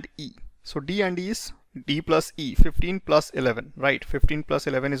D and E. So D and E is D plus E, 15 plus 11, right? 15 plus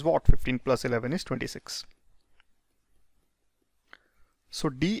 11 is what? 15 plus 11 is 26. So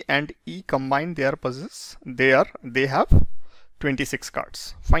D and E combined they have 26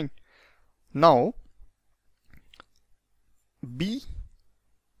 cards. Fine. Now B,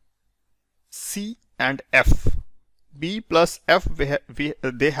 C and F. B plus F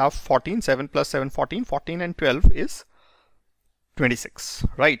they have 14, 7 plus 7 14, 14 and 12 is 26,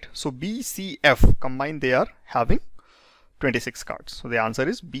 right? So B, C, F combined they are having 26 cards. So the answer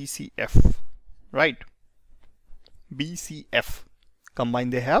is B, C, F, right? B, C, F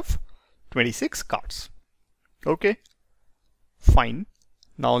combined they have 26 cards. Okay, fine.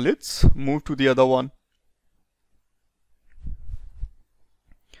 Now let's move to the other one.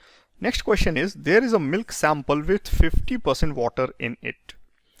 Next question is, there is a milk sample with 50% water in it.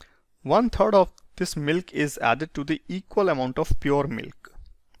 1/3 of this milk is added to the equal amount of pure milk.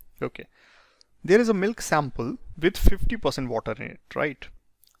 Okay, there is a milk sample with 50% water in it, right?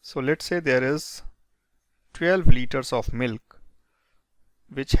 So let's say there is 12 liters of milk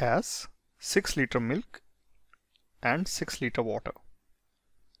which has 6 liter milk and 6 liter water,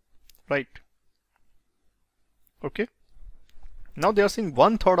 right? Okay, now they are saying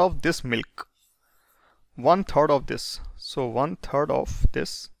 1/3 of this milk, 1/3 of this. So 1/3 of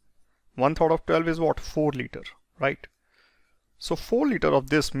this, 1/3 of 12 is what? 4 liter, right? So 4 liter of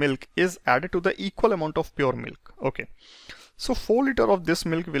this milk is added to the equal amount of pure milk. Okay, so 4 liter of this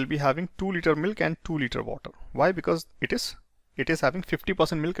milk will be having 2 liter milk and 2 liter water. Why? Because it is having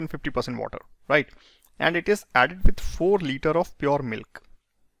 50% milk and 50% water, right? And it is added with 4 liter of pure milk.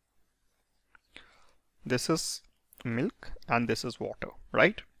 This is milk and this is water,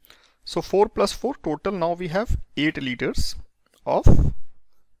 right? So 4 plus 4 total, now we have 8 liters of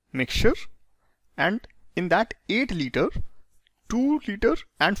mixture, and in that 8 liter, 2 liter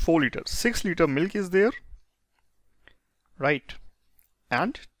and 4 liter, 6 liter milk is there, right?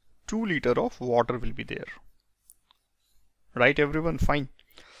 And 2 liter of water will be there, right everyone? Fine.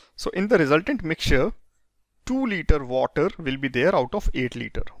 So in the resultant mixture, 2 liter water will be there out of 8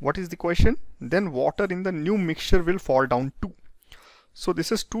 liter. What is the question? Then water in the new mixture will fall down 2. So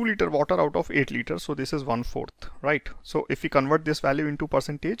this is 2 liter water out of 8 liter. So this is 1/4, right? So if we convert this value into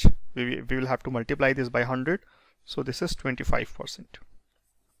percentage, we will have to multiply this by 100. So this is 25%,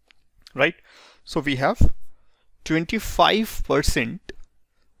 right? So we have 25%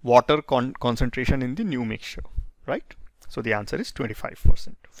 water concentration in the new mixture, right? So the answer is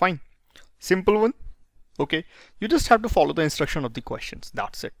 25%. Fine. Simple one. Okay, you just have to follow the instruction of the questions.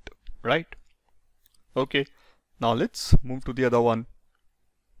 That's it, right? Okay, now let's move to the other one.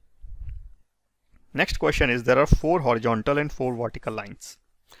 Next question is, there are 4 horizontal and 4 vertical lines,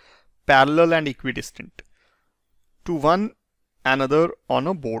 parallel and equidistant to one another on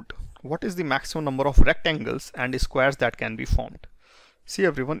a board. What is the maximum number of rectangles and squares that can be formed? See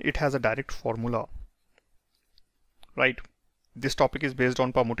everyone, it has a direct formula, right? This topic is based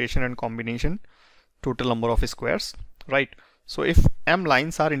on permutation and combination, total number of squares, right? So if m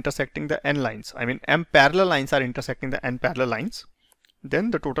lines are intersecting the n lines, I mean m parallel lines are intersecting the n parallel lines,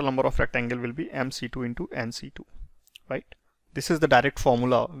 then the total number of rectangle will be mc2 into nc2, right? This is the direct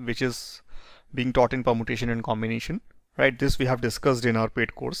formula which is being taught in permutation and combination, right? This we have discussed in our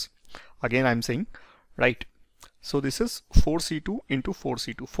paid course. Again I'm saying, right? So this is 4c2 into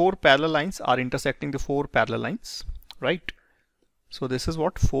 4c2. 4 parallel lines are intersecting the 4 parallel lines, right? So this is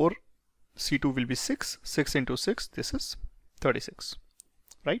what? 4c2 will be 6. 6 into 6, this is 36,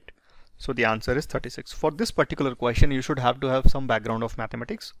 right? So the answer is 36. For this particular question, you should have to have some background of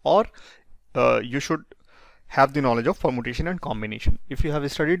mathematics, or you should have the knowledge of permutation and combination. If you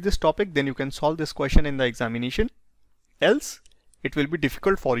have studied this topic, then you can solve this question in the examination. Else, it will be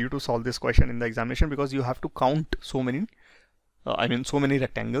difficult for you to solve this question in the examination, because you have to count so many, so many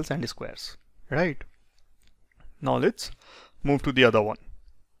rectangles and squares, right? Now let's move to the other one.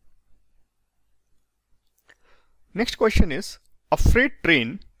 Next question is, a freight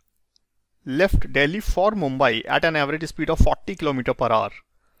train left Delhi for Mumbai at an average speed of 40 km per hour.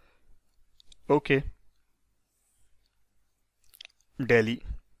 Okay. Delhi.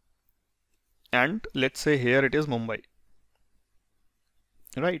 And let's say here it is Mumbai.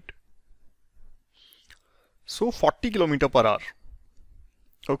 Right. So 40 km per hour.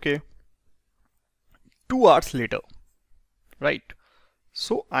 Okay. 2 hours later. Right.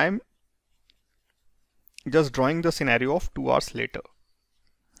 So I'm just drawing the scenario of 2 hours later.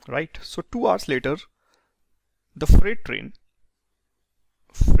 Right. So 2 hours later, the freight train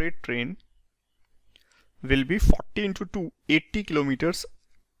will be 40 into 2, 80 kilometers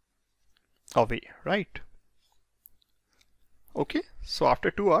away, right? Okay, so after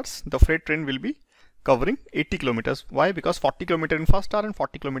 2 hours, the freight train will be covering 80 kilometers. Why? Because 40 kilometers in first hour and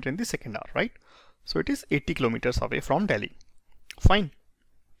 40 kilometers in the second hour, right? So it is 80 kilometers away from Delhi. Fine.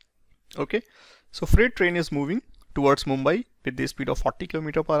 Okay, so freight train is moving towards Mumbai with the speed of 40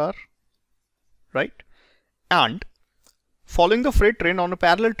 kilometers per hour, right? And following the freight train on a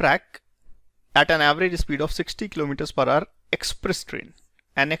parallel track at an average speed of 60 kilometers per hour, express train.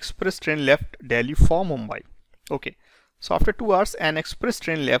 An express train left Delhi for Mumbai. Okay, so after 2 hours, an express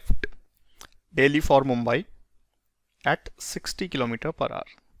train left Delhi for Mumbai at 60 kilometers per hour.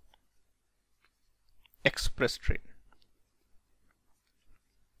 Express train.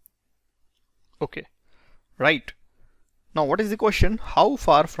 Okay, right. Now what is the question? How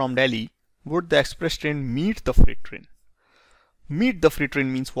far from Delhi would the express train meet the freight train? Meet the freight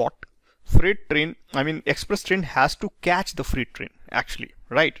train means what? Freight train, I mean express train has to catch the freight train actually,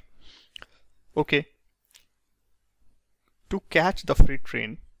 right? Okay. To catch the freight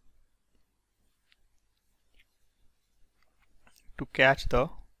train,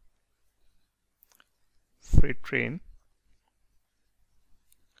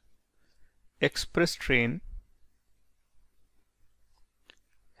 express train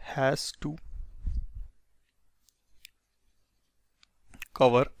has to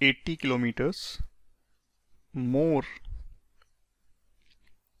cover 80 kilometers more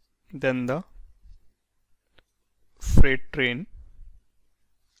than the freight train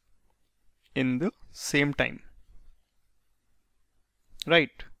in the same time,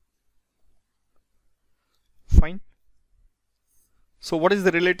 right? Fine. So what is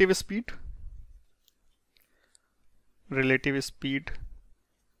the relative speed? Relative speed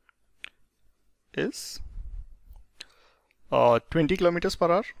is 20 kilometers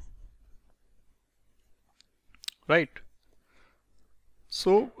per hour, right?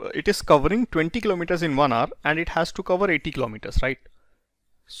 So it is covering 20 kilometers in 1 hour and it has to cover 80 kilometers, right?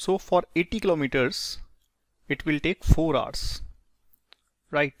 So for 80 kilometers, it will take 4 hours,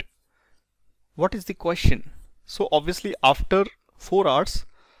 right? What is the question? So obviously after 4 hours,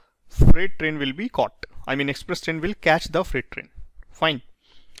 freight train will be caught. I mean express train will catch the freight train. Fine.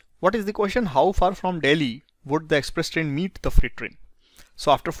 What is the question? How far from Delhi would the express train meet the freight train?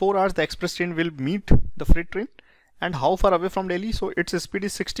 So after 4 hours, the express train will meet the freight train. And how far away from Delhi? So its speed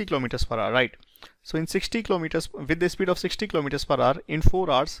is 60 kilometers per hour, right? So in 60 kilometers, with the speed of 60 kilometers per hour, in 4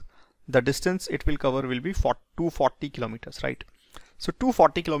 hours, the distance it will cover will be 240 kilometers, right? So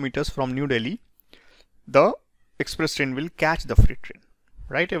 240 kilometers from New Delhi, the express train will catch the freight train,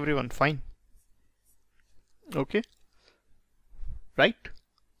 right everyone? Fine. Okay, right?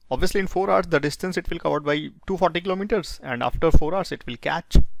 Obviously in 4 hours, the distance it will cover by 240 kilometers, and after 4 hours, it will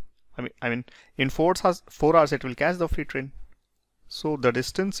catch. I mean, in 4 hours, it will catch the freight train. So the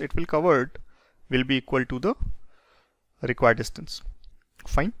distance it will covered will be equal to the required distance.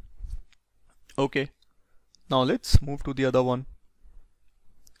 Fine. Okay. Now let's move to the other one.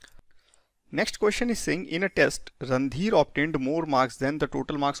 Next question is saying, in a test, Randhir obtained more marks than the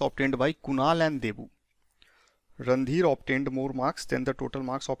total marks obtained by Kunal and Debu. Randhir obtained more marks than the total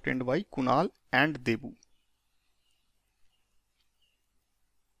marks obtained by Kunal and Debu.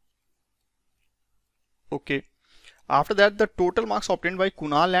 Okay. After that, the total marks obtained by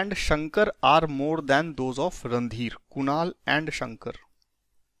Kunal and Shankar are more than those of Randhir. Kunal and Shankar.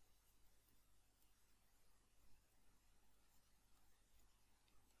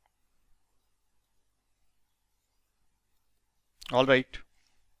 All right.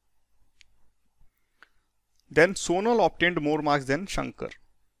 Then Sonal obtained more marks than Shankar.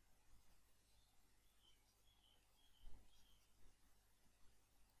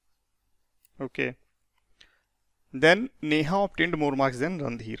 Okay. Then Neha obtained more marks than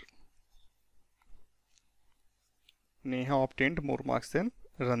Randhir. Neha obtained more marks than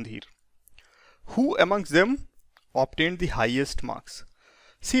Randhir. Who amongst them obtained the highest marks?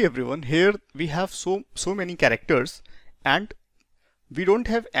 See everyone, here we have so many characters and we don't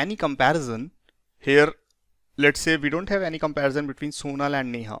have any comparison here. Let's say we don't have any comparison between Sonal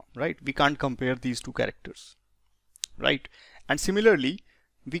and Neha, right? We can't compare these two characters, right? And similarly,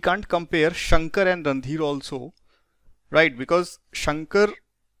 we can't compare Shankar and Randhir also, right? Because Shankar,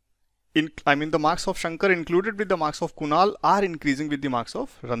 the marks of Shankar included with the marks of Kunal are increasing with the marks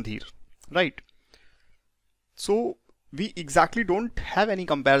of Randhir, right? So we exactly don't have any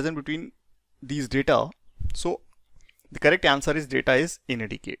comparison between these data. So the correct answer is data is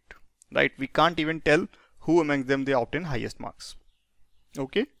inadequate, right? We can't even tell who among them they obtain highest marks.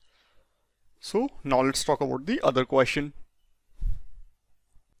 Okay. So now let's talk about the other question.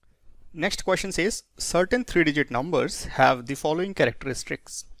 Next question says, certain 3-digit numbers have the following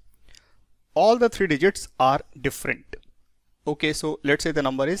characteristics. all the three digits are different. Okay, so let's say the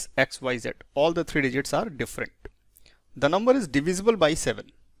number is XYZ. All the three digits are different. The number is divisible by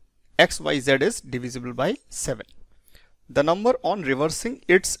 7. XYZ is divisible by 7. The number on reversing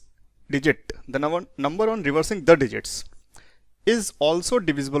its digit, the number on reversing the digits is also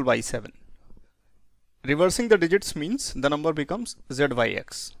divisible by 7. Reversing the digits means the number becomes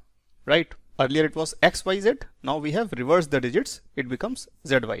ZYX, right? Earlier it was XYZ, now we have reversed the digits, it becomes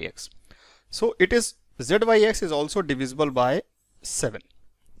ZYX. So it is ZYX is also divisible by 7.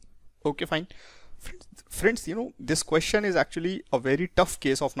 Okay, fine. Friends, you know, this question is actually a very tough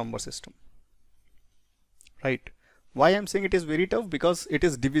case of number system, right? Why I'm saying it is very tough? Because it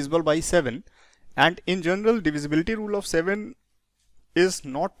is divisible by 7, and in general divisibility rule of 7 is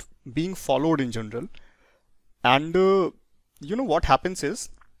not being followed in general. And you know what happens is,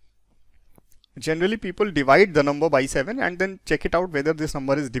 generally people divide the number by 7 and then check it out whether this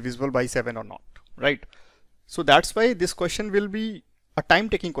number is divisible by 7 or not, right? So that's why this question will be a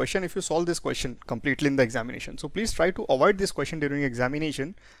time-taking question if you solve this question completely in the examination. So please try to avoid this question during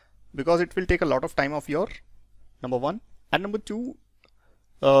examination, because it will take a lot of time of your number one, and number two,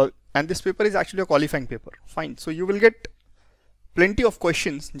 and this paper is actually a qualifying paper. Fine. So you will get plenty of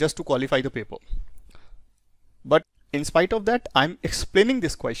questions just to qualify the paper. But in spite of that, I'm explaining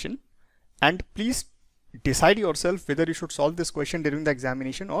this question, and please decide yourself whether you should solve this question during the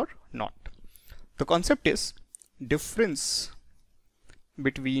examination or not. The concept is difference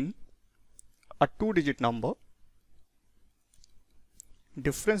between a three-digit number,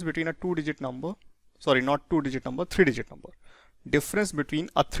 difference between a three-digit number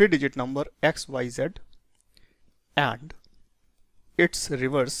a three-digit number XYZ and its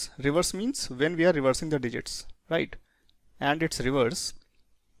reverse. Reverse means when we are reversing the digits, right? And its reverse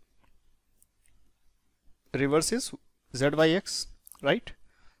is ZYX, right?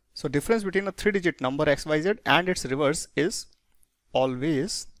 So difference between a three-digit number XYZ and its reverse is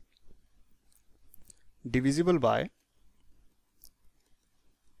always divisible by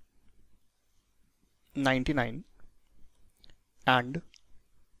 99 and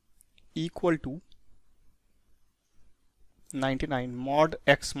equal to 99 mod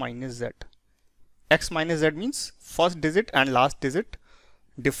X minus Z. X minus Z means first digit and last digit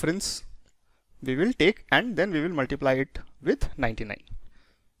difference we will take, and then we will multiply it with 99.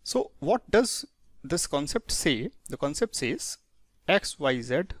 So what does this concept say? The concept says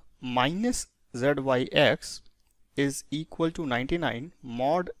XYZ minus ZYX is equal to 99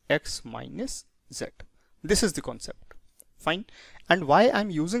 mod X minus Z. This is the concept. Fine. And why I'm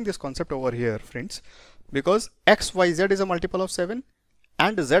using this concept over here, friends? Because XYZ is a multiple of 7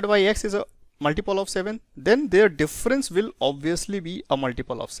 and ZYX is a multiple of 7, then their difference will obviously be a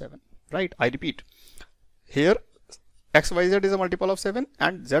multiple of 7, right? I repeat, here XYZ is a multiple of 7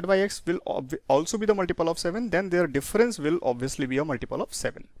 and ZYX will also be the multiple of 7, then their difference will obviously be a multiple of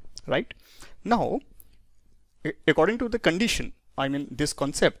 7, right? Now, according to the condition, I mean this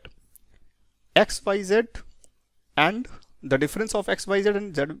concept, XYZ and the difference of XYZ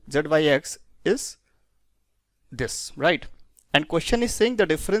and ZYX is this, right? And question is saying the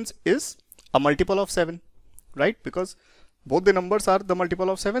difference is a multiple of 7, right? Because both the numbers are the multiple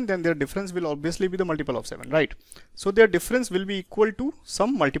of 7, then their difference will obviously be the multiple of 7, right? So their difference will be equal to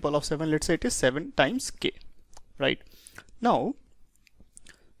some multiple of 7. Let's say it is 7 times k, right? Now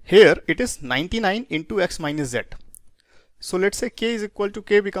here it is 99 into X minus Z. So let's say k is equal to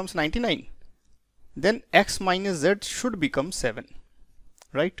k becomes 99. Then X minus Z should become 7,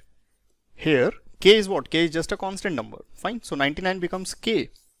 right? Here k is what? K is just a constant number. Fine. So 99 becomes k.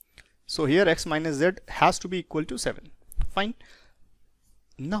 So here X minus Z has to be equal to 7. Fine.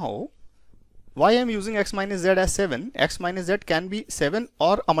 Now, why I'm using X minus Z as 7? X minus Z can be 7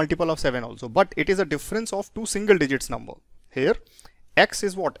 or a multiple of 7 also, but it is a difference of two single digits number. Here X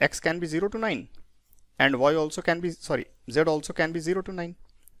is what? X can be 0 to 9 and Y also can be, Z also can be 0 to 9,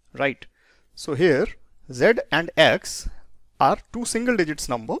 right? So here Z and X are two single digits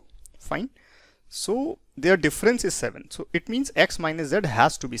number. Fine. So their difference is 7. So it means X minus Z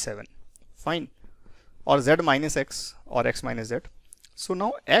has to be 7. Fine. Or Z minus X or X minus Z. So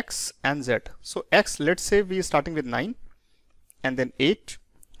now X and Z. So X, let's say we are starting with 9 and then 8,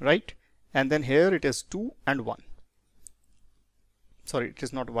 right? And then here it is 2 and 1. Sorry, it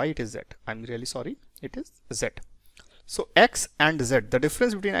is not Y, it is Z. I'm really sorry. It is Z. So X and Z, the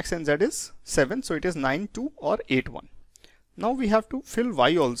difference between X and Z is 7. So it is 9, 2 or 8, 1. Now we have to fill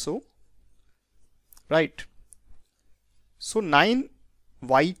Y also, right? So 9,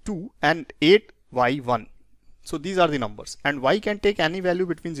 Y2 and 8, Y1. So these are the numbers, and Y can take any value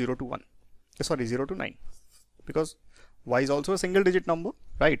between 0 to 0 to 9, because Y is also a single digit number,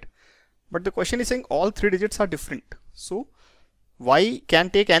 right? but the question is saying all 3 digits are different. So y can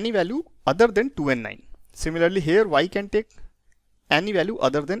take any value other than 2 and 9. Similarly here y can take any value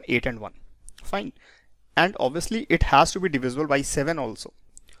other than 8 and 1. Fine. And obviously it has to be divisible by 7 also.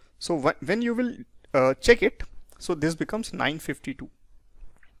 So when you will check it, so this becomes 952.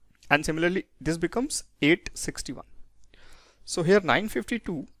 And similarly this becomes 861. So here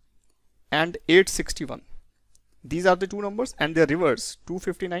 952 and 861. These are the two numbers and their reverse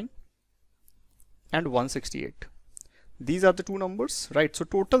 259 and 168. These are the two numbers, right? So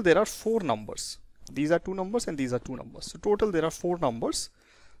total there are 4 numbers. These are 2 numbers and these are 2 numbers. So total there are 4 numbers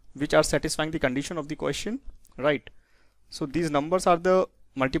which are satisfying the condition of the question, right? So these numbers are the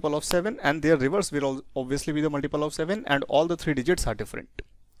multiple of 7 and their reverse will obviously be the multiple of 7, and all the 3 digits are different,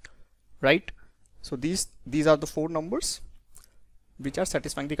 right? So these are the 4 numbers which are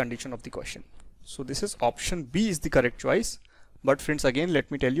satisfying the condition of the question. So this is option B is the correct choice. But friends, again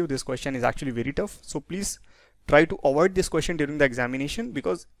let me tell you, this question is actually very tough. So please try to avoid this question during the examination,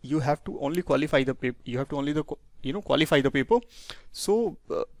 because you have to only qualify the paper. You have to only qualify the paper. So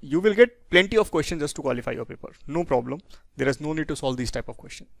you will get plenty of questions just to qualify your paper. No problem. There is no need to solve these type of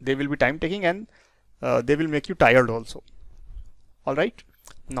questions. They will be time taking and they will make you tired also. All right.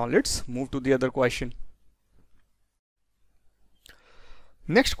 Now let's move to the other question.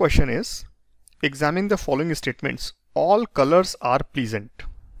 Next question is, examine the following statements. All colors are pleasant.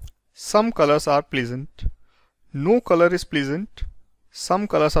 Some colors are pleasant. No color is pleasant. Some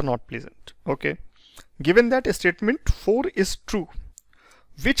colors are not pleasant. Okay. Given that statement 4 is true,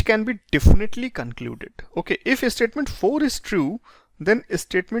 which can be definitely concluded. Okay. If statement 4 is true, then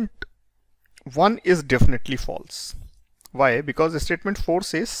statement 1 is definitely false. Why? Because statement 4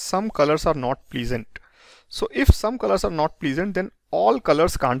 says some colors are not pleasant. So if some colors are not pleasant, then all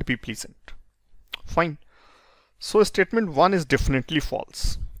colors can't be pleasant. Fine. So statement 1 is definitely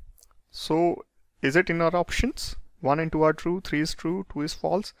false. So is it in our options? 1 and 2 are true, 3 is true, 2 is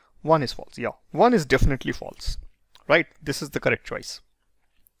false, 1 is false. Yeah, 1 is definitely false. Right? This is the correct choice.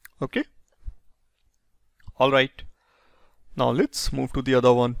 Okay. All right. Now let's move to the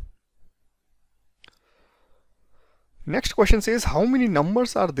other one. Next question says, how many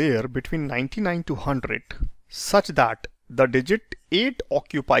numbers are there between 99 to 100 such that the digit 8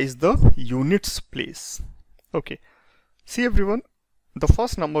 occupies the units place? Okay. See everyone, the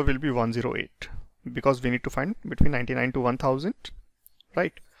first number will be 108 because we need to find between 99 to 1000,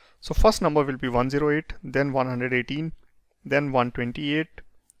 right? So first number will be 108, then 118, then 128,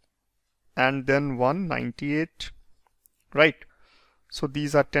 and then 198, right? So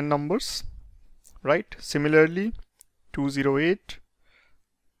these are 10 numbers, right? Similarly, 208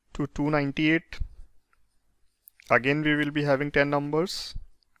 to 298, again we will be having 10 numbers,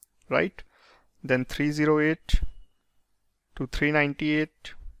 right? Then 308 to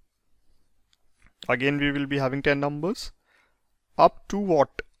 398, again we will be having 10 numbers, up to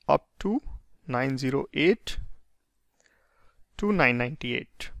what? Up to 908 to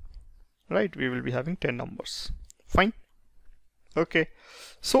 998, right? We will be having 10 numbers. Fine. Okay,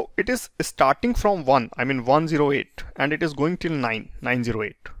 so it is starting from 108, and it is going till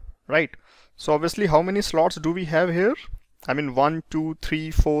 908, right? So obviously how many slots do we have here? 1, 2,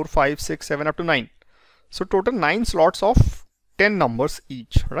 3, 4, 5, 6, 7 up to 9. So total 9 slots of 10 numbers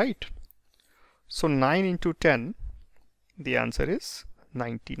each, right? So 9 into 10, the answer is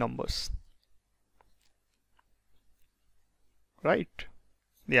 90 numbers, right?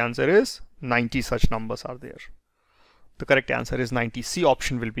 The answer is 90 such numbers are there. The correct answer is 90. C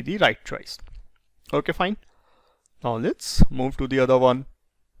option will be the right choice. Okay, fine. Now let's move to the other one.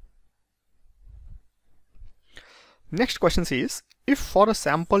 Next question says, if for a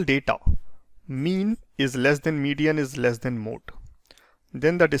sample data mean is less than median is less than mode,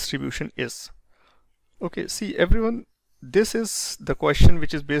 then the distribution is. Okay, see everyone, this is the question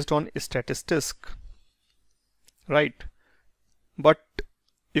which is based on statistics, right? But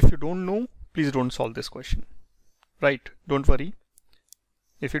if you don't know, please don't solve this question, right? Don't worry.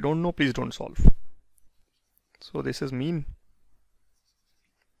 If you don't know, please don't solve. So this is mean,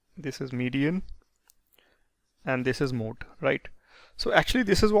 this is median, and this is mode, right? So actually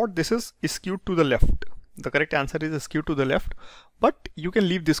this is what, this is skewed to the left. The correct answer is skewed to the left, but you can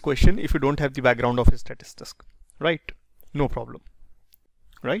leave this question if you don't have the background of statistics, right? No problem,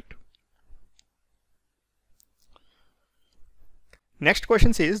 right? Next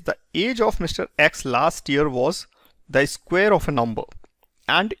question says, the age of Mr. X last year was the square of a number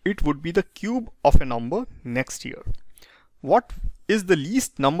and it would be the cube of a number next year. What is the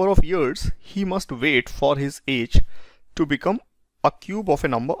least number of years he must wait for his age to become a cube of a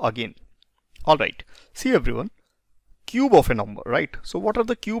number again? Alright, see everyone, cube of a number, right? So what are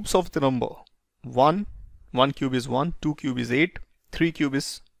the cubes of the number? 1 cube is 1, 2 cube is 8, 3 cube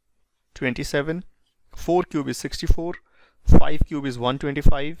is 27, 4 cube is 64, 5 cube is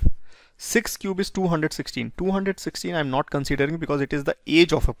 125, 6 cube is 216. 216 I'm not considering because it is the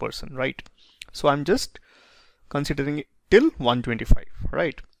age of a person, right? So I'm just considering it till 125,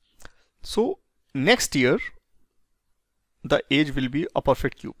 right? So next year the age will be a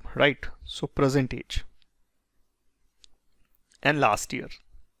perfect cube, right? So present age. And last year,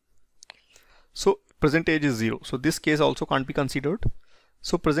 so present age is 0, so this case also can't be considered.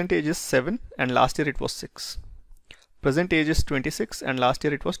 So present age is 7 and last year it was 6. Present age is 26 and last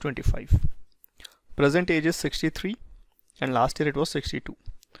year it was 25. Present age is 63 and last year it was 62.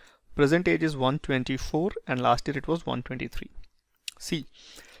 Present age is 124 and last year it was 123. See,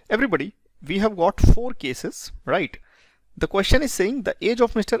 everybody, we have got 4 cases, right? The question is saying the age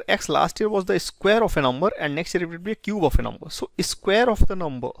of Mr. X last year was the square of a number and next year it will be a cube of a number. So square of the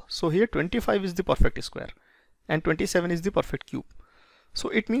number. So here 25 is the perfect square and 27 is the perfect cube. So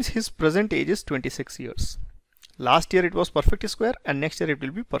it means his present age is 26 years. Last year it was perfect square and next year it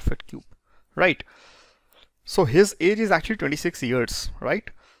will be perfect cube, right? So his age is actually 26 years, right?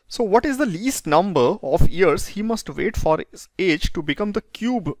 So what is the least number of years he must wait for his age to become the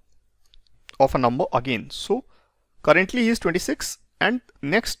cube of a number again? So currently he is 26 and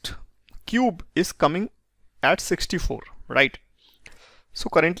next cube is coming at 64, right? So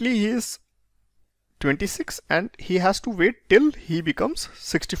currently he is 26 and he has to wait till he becomes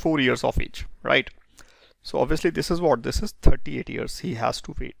 64 years of age, right? So obviously this is what? This is 38 years he has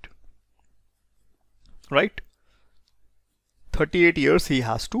to wait, right? 38 years he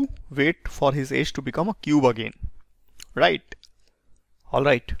has to wait for his age to become a cube again, right?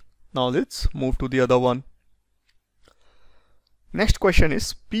 Alright, now let's move to the other one. Next question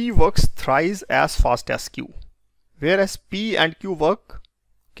is P works thrice as fast as Q, whereas P and Q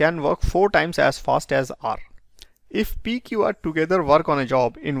can work 4 times as fast as R. If P, Q are together work on a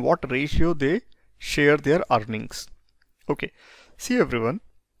job, in what ratio they share their earnings? Okay, see everyone,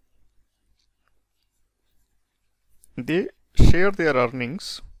 they share their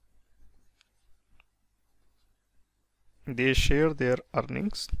earnings. They share their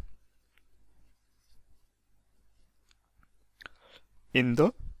earnings in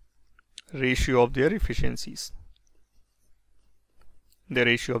the ratio of their efficiencies. The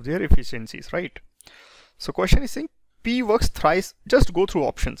ratio of their efficiencies, right? So question is saying P works thrice. Just go through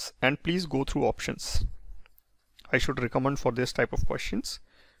options and please go through options. I should recommend for this type of questions,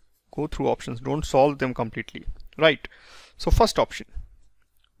 go through options, don't solve them completely, right? So first option,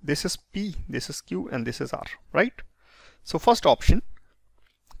 this is P, this is Q and this is R, right? So first option,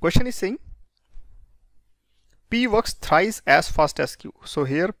 question is saying P works thrice as fast as Q. So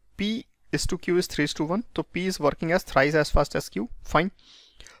here P is to Q is 3:1. So P is working as thrice as fast as Q. Fine.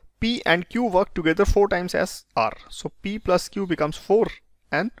 P and Q work together 4 times as R. So P plus Q becomes 4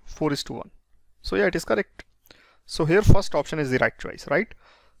 and 4:1. So yeah, it is correct. So here first option is the right choice, right?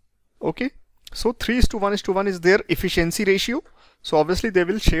 Okay. So 3:1 is their efficiency ratio. So obviously they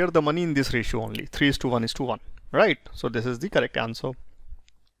will share the money in this ratio only. 3:1, right? So this is the correct answer.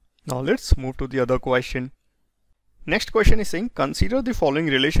 Now let's move to the other question. Next question is saying consider the following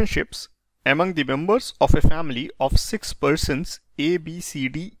relationships among the members of a family of 6 persons A, B, C,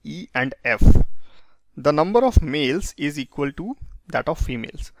 D, E and F. The number of males is equal to that of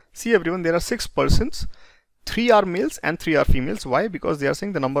females. See everyone, there are 6 persons, 3 are males and 3 are females. Why? Because they are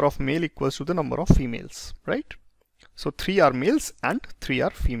saying the number of male equals to the number of females, right? So 3 are males and 3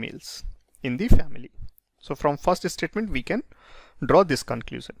 are females in the family. So from first statement we can draw this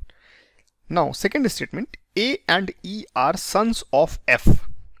conclusion. Now second statement, A and E are sons of F.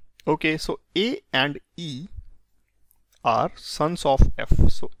 Okay, so A and E are sons of F.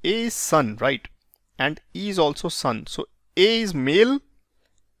 So A is son, right? And E is also son. So A is male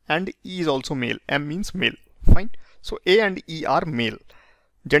and E is also male. M means male. Fine. So A and E are male.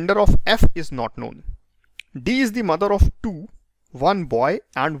 Gender of F is not known. D is the mother of 2, 1 boy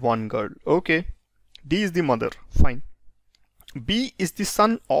and 1 girl. Okay. D is the mother. Fine. B is the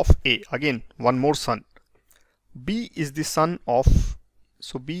son of A. Again, one more son. B is the son of,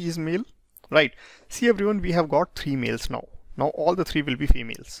 so B is male, right? See everyone, we have got 3 males now. Now all the 3 will be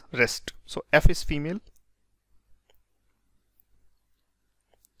females, rest. So F is female,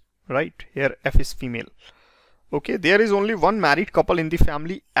 right? Here F is female. Okay, there is only one married couple in the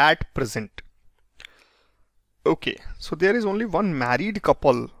family at present. Okay, so there is only one married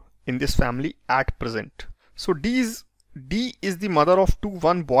couple in this family at present. So D is the mother of 2,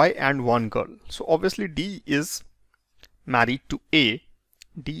 1 boy and 1 girl. So obviously D is married to A.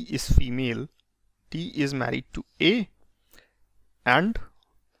 D is female. D is married to A and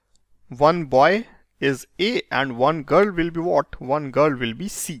one boy is A and one girl will be what? One girl will be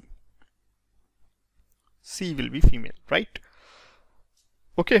C. C will be female, right?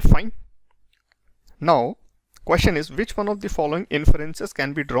 Okay, fine. Now, question is, which one of the following inferences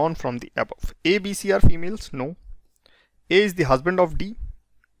can be drawn from the above? A, B, C are females? No. A is the husband of D.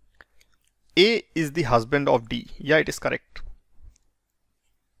 A is the husband of D. Yeah, it is correct.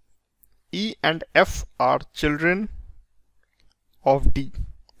 E and F are children of D.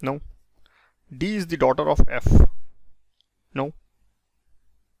 No. D is the daughter of F. No.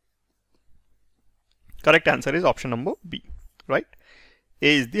 Correct answer is option number B, right?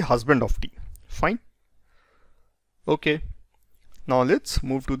 A is the husband of D. Fine. Okay. Now let's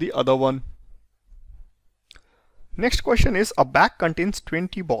move to the other one. Next question is, a bag contains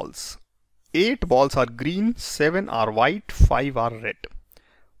 20 balls. 8 balls are green, 7 are white, 5 are red.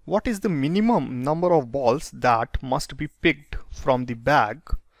 What is the minimum number of balls that must be picked from the bag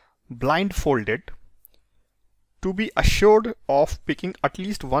blindfolded to be assured of picking at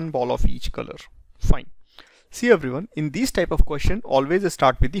least one ball of each color? Fine. See everyone, in these type of question, always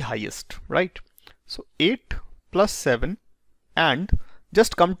start with the highest, right? So 8 plus 7 and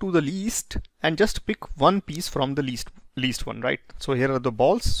just come to the least and just pick one piece from the least one, right? So here are the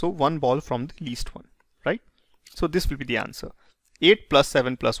balls, so one ball from the least one, right? So this will be the answer. 8 plus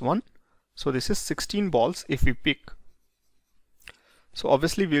 7 plus 1, so this is 16 balls if we pick. So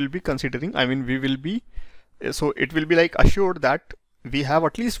obviously we will be considering, we will be, so it will be like assured that we have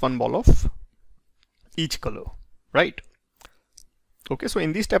at least one ball of each color, right? Okay, so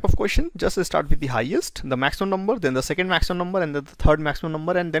in this type of question, just start with the highest, the maximum number, then the second maximum number, and then the third maximum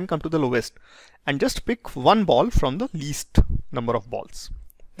number, and then come to the lowest, and just pick one ball from the least number of balls.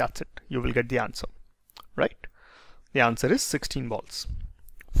 That's it. You will get the answer, right? The answer is 16 balls.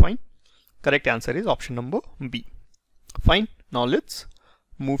 Fine. Correct answer is option number B. Fine. Now let's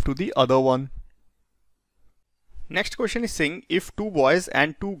move to the other one. Next question is saying, if 2 boys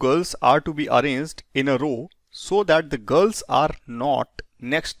and 2 girls are to be arranged in a row so that the girls are not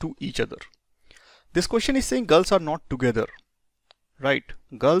next to each other. This question is saying girls are not together, right?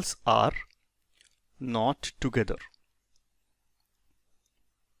 Girls are not together.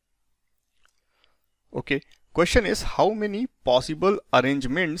 Okay. Question is, how many possible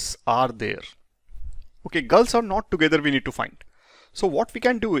arrangements are there? Okay, girls are not together, we need to find. So what we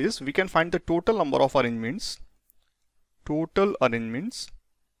can do is, we can find the total number of arrangements. Total arrangements.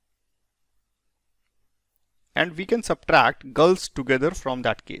 And we can subtract girls together from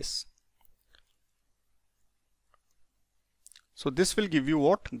that case. So this will give you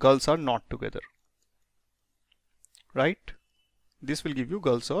what? Girls are not together. Right? This will give you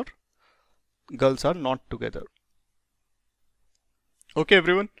girls are not together. Okay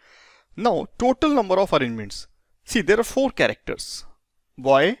everyone. Now total number of arrangements. See, there are 4 characters.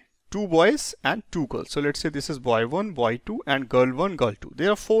 Boy, 2 boys and 2 girls. So let's say this is boy 1, boy 2 and girl 1, girl 2.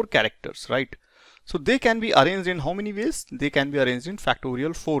 There are 4 characters, right? So they can be arranged in how many ways? They can be arranged in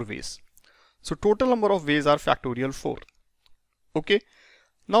factorial 4 ways. So total number of ways are factorial 4. Okay.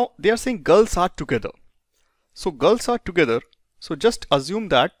 Now they are saying girls are together. So girls are together. So just assume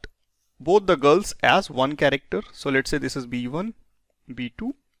that both the girls as one character. So let's say this is B1,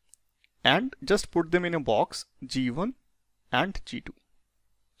 B2, and just put them in a box G1 and G2.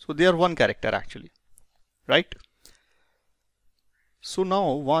 So they are one character actually, right? So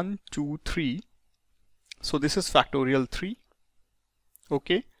now 1, 2, 3. So this is factorial 3.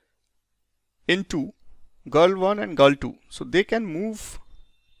 Okay. Into girl 1 and girl 2. So they can move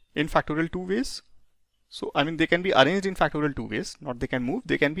in factorial 2 ways. So they can be arranged in factorial 2 ways. Not they can move,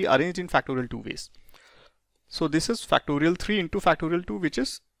 they can be arranged in factorial 2 ways. So this is factorial 3 into factorial 2, which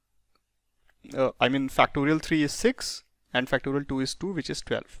is factorial 3 is 6 and factorial 2 is 2, which is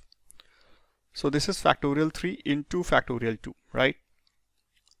 12. So this is factorial 3 into factorial 2, right?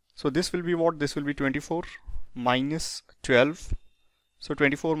 So this will be what? This will be 24 minus 12. So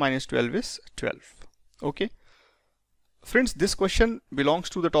 24 minus 12 is 12. Okay. Friends, this question belongs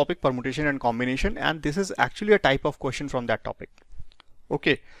to the topic permutation and combination, and this is actually a type of question from that topic.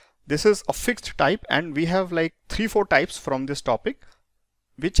 Okay. This is a fixed type, and we have like 3-4 types from this topic,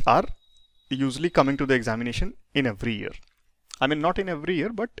 which are usually coming to the examination in every year. Not in every year,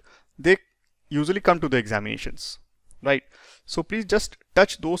 but they usually come to the examinations, right? So please just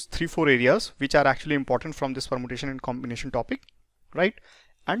touch those 3-4 areas which are actually important from this permutation and combination topic, right?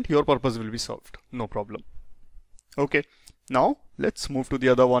 And your purpose will be solved, no problem. Okay, now let's move to the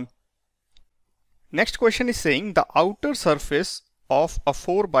other one. Next question is saying the outer surface of a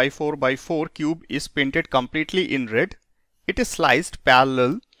 4 by 4 by 4 cube is painted completely in red. It is sliced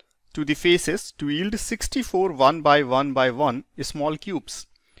parallel to the faces to yield 64 1 by 1 by 1 small cubes.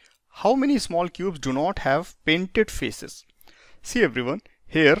 How many small cubes do not have painted faces? See everyone,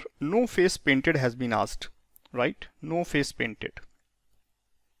 here no face painted has been asked, right? No face painted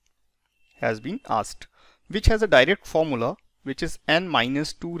has been asked, which has a direct formula, which is n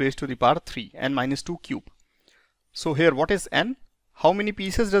minus 2 raised to the power 3, n minus 2 cube. So here what is n? How many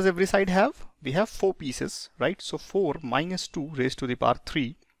pieces does every side have? We have 4 pieces, right? So 4 minus 2 raised to the power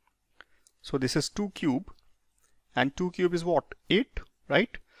 3. So this is 2 cube, and 2 cube is what? 8,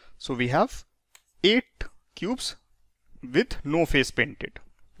 right? So we have 8 cubes with no face painted,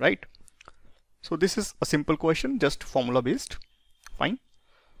 right? So this is a simple question, just formula based. Fine.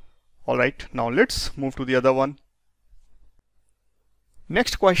 Alright, now let's move to the other one.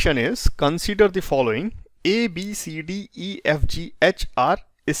 Next question is, consider the following. A, B, C, D, E, F, G, H are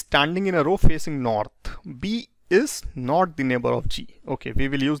standing in a row facing north. B is not the neighbor of G. Okay, we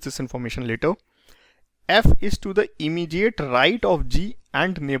will use this information later. F is to the immediate right of G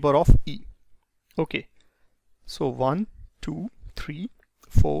and neighbor of E. Okay, so 1, 2, 3,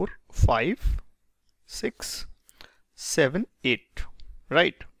 4, 5, 6, 7, 8,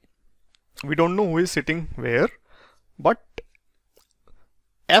 right? We don't know who is sitting where, but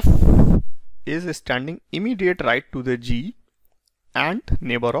F is standing immediate right to the G and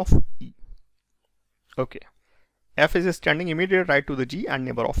neighbor of E. Okay, F is standing immediate right to the G and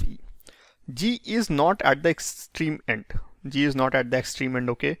neighbor of E. G is not at the extreme end. G is not at the extreme end,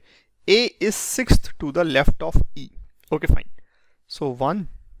 okay. A is 6th to the left of E. Okay, fine. So 1,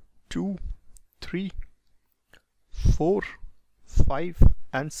 2, 3, 4, 5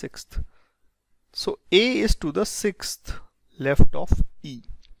 and 6th. So A is to the 6th left of E.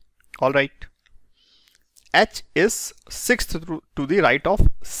 Alright. H is 6th to the right of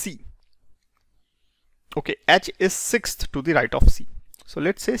C. Okay, H is 6th to the right of C. So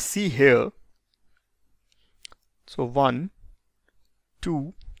let's say C here. So 1,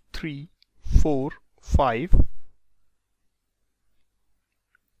 2, 3, 4, 5.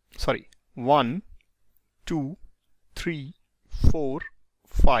 Sorry, 1, 2, 3, 4,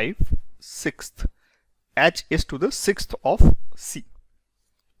 5, 6th. H is to the 6th of C.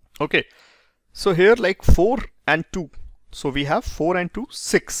 Okay, so here like 4 and 2. So we have 4 and 2,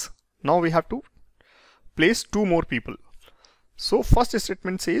 6. Now we have to place 2 more people. So first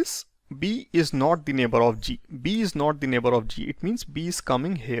statement says B is not the neighbor of G. B is not the neighbor of G. It means B is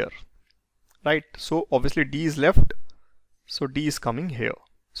coming here, right? So obviously D is left. So D is coming here.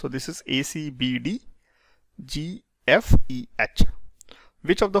 So this is A, C, B, D, G, F, E, H.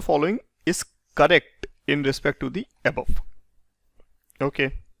 Which of the following is correct in respect to the above?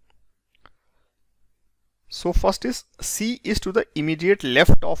 Okay. So first is C is to the immediate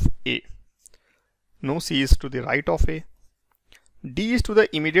left of A. No, C is to the right of A. D is to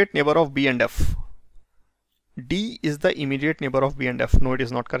the immediate neighbor of B and F. D is the immediate neighbor of B and F. No, it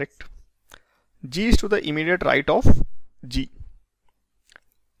is not correct. G is to the immediate right of G.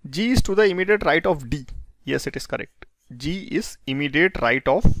 G is to the immediate right of D. Yes, it is correct. G is immediate right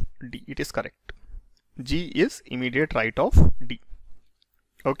of D. It is correct. G is immediate right of D.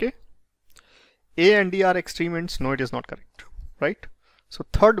 Okay. A and D are extreme ends. No, it is not correct. Right. So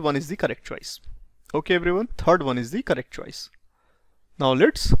third one is the correct choice. Okay, everyone. Third one is the correct choice. Now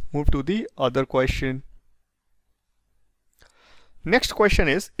let's move to the other question. Next question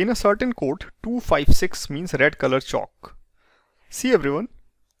is, in a certain code, 256 means red color chalk. See everyone,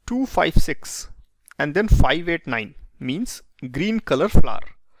 256 and then 589 means green color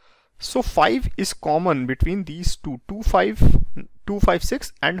flower. So 5 is common between these two,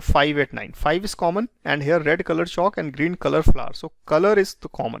 256 and 589. 5 is common, and here red color chalk and green color flower. So color is the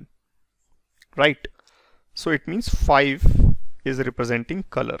common, right? So it means 5 is representing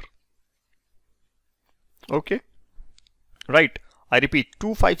color. Okay, right. I repeat,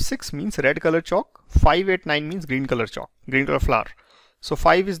 256 means red color chalk, 589 means green color chalk, green color flower. So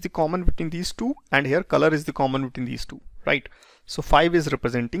 5 is the common between these two, and here color is the common between these two, right? So 5 is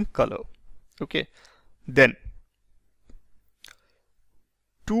representing color. Okay, then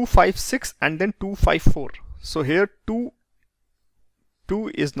 256 and then 254. So here 2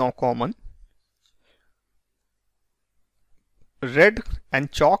 is now common. Red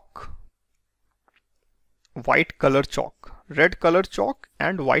and chalk, white color chalk, red color chalk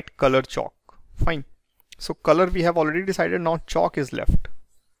and white color chalk. Fine. So color we have already decided. Now chalk is left,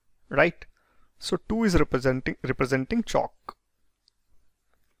 right? So 2 is representing chalk.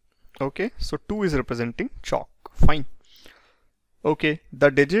 Okay, so 2 is representing chalk. Fine. Okay, the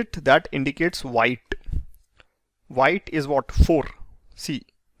digit that indicates white. White is what? 4. See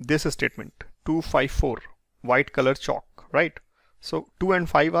this statement, 254, white color chalk, right? So 2 and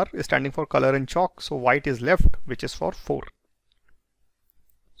 5 are standing for color and chalk. So white is left, which is for 4.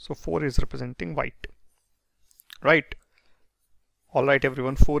 So 4 is representing white, right? All right,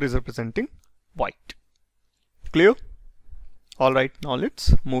 everyone, 4 is representing white. Clear? All right, now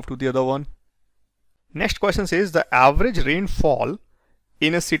let's move to the other one. Next question says the average rainfall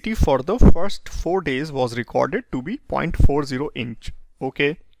in a city for the first 4 days was recorded to be 0.40 inch.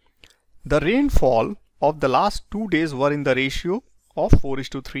 Okay. The rainfall of the last 2 days were in the ratio of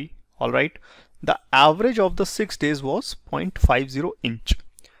 4:3. All right. The average of the 6 days was 0.50 inch.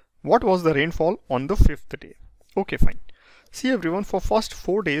 What was the rainfall on the 5th day? Okay, fine. See everyone, for first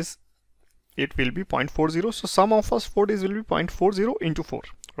 4 days, it will be 0.40. So sum of first 4 days will be 0.40 into 4,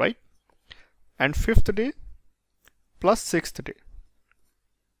 right? And 5th day plus 6th day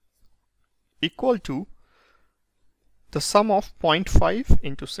equal to the sum of 0.5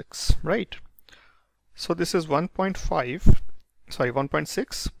 into 6, right? So this is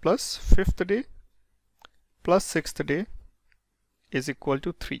 1.6 plus 5th day plus 6th day is equal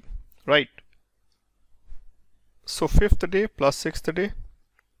to 3, right? So 5th day plus 6th day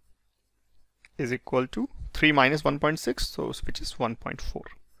is equal to 3 minus 1.6, so which is 1.4,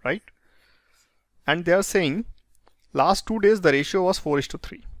 right? And they are saying last 2 days the ratio was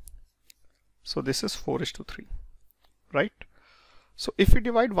 4:3. So this is 4:3, right? So if we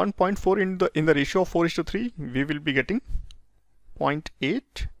divide 1.4 in the ratio of 4:3, we will be getting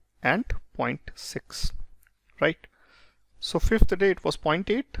 0.8 and 0.6, right? So 5th day it was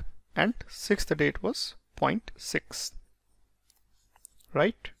 0.8 and 6th day it was 0.6,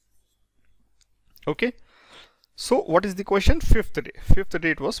 right? Okay. So what is the question? 5th day. 5th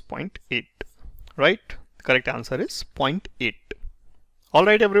day it was 0.8, right? The correct answer is 0.8. All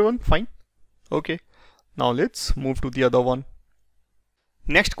right, everyone, fine. Okay. Now let's move to the other one.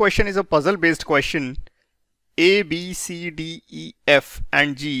 Next question is a puzzle based question. A, B, C, D, E, F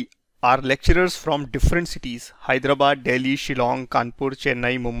and G are lecturers from different cities: Hyderabad, Delhi, Shillong, Kanpur,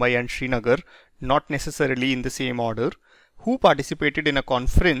 Chennai, Mumbai and Srinagar, not necessarily in the same order, who participated in a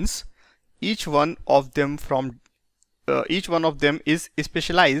conference. Each one of them is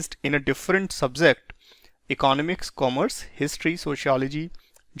specialized in a different subject: economics, commerce, history, sociology,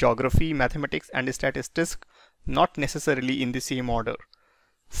 geography, mathematics and statistics, not necessarily in the same order.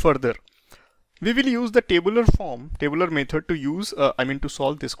 Further, we will use the tabular method to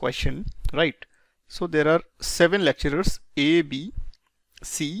solve this question, right? So there are 7 lecturers: A, B,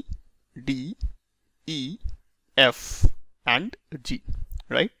 C, D, E, F and G,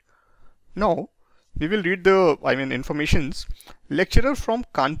 right? Now we will read the informations. Lecturer from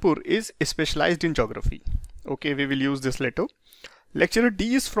Kanpur is specialized in geography. Okay, we will use this later. Lecturer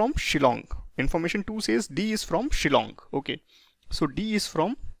D is from Shillong. Information 2 says D is from Shillong. Okay, so D is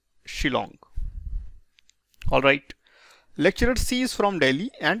from Shillong. All right. Lecturer C is from Delhi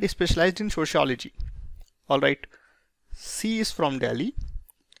and is specialized in sociology. All right. C is from Delhi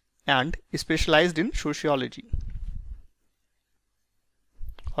and is specialized in sociology.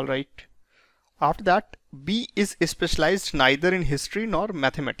 All right. After that, B is specialized neither in history nor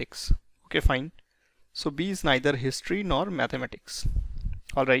mathematics. Okay, fine. So B is neither history nor mathematics.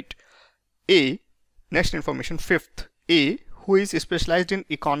 All right. A, next information, 5th, A, who is specialized in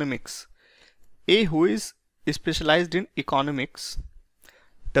economics. A, who is specialized in economics,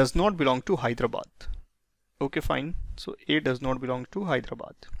 does not belong to Hyderabad. Okay, fine. So A does not belong to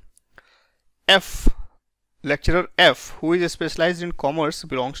Hyderabad. F, lecturer F, who is specialized in commerce,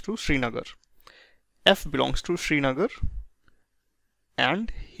 belongs to Srinagar. F belongs to Srinagar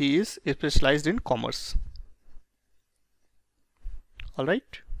and he is specialized in commerce. All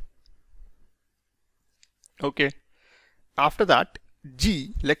right. Okay. After that,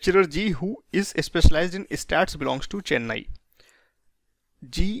 G, lecturer G, who is specialized in stats, belongs to Chennai.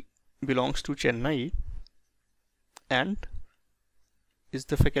 G belongs to Chennai and is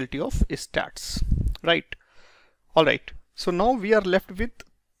the faculty of stats, right? All right. So now we are left with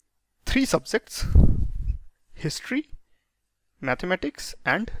 3 subjects: history, mathematics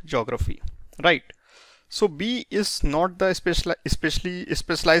and geography, right? So B is not the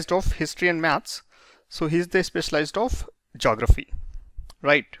specialized of history and maths, so he is the specialized of geography,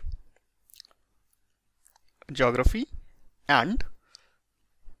 right? Geography. And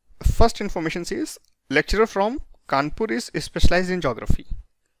first information says lecturer from Kanpur is specialized in geography,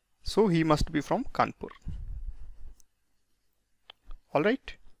 so he must be from Kanpur. All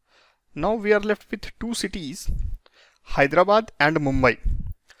right. Now we are left with 2 cities, Hyderabad and Mumbai.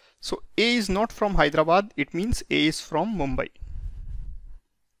 So A is not from Hyderabad, it means A is from Mumbai,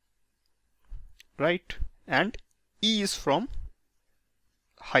 right? And E is from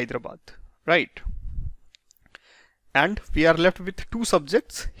Hyderabad, right? and we are left with two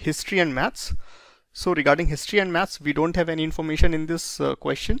subjects, history and maths. So regarding history and maths, we don't have any information in this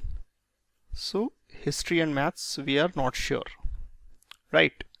question. So history and maths, we are not sure,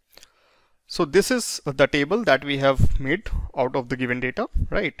 right? So this is the table that we have made out of the given data,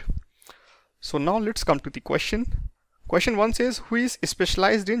 right? So now let's come to the question. Question 1 says, who is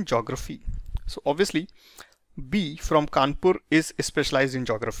specialized in geography? So obviously B from Kanpur is specialized in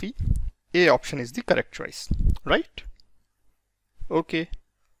geography. A option is the correct choice, right? Okay,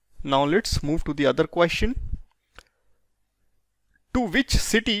 now let's move to the other question. To which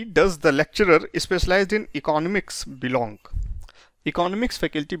city does the lecturer specialized in economics belong? Economics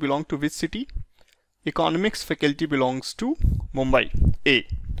faculty belong to which city? Economics faculty belongs to Mumbai. A,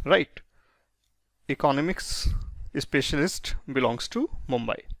 right? Economics specialist belongs to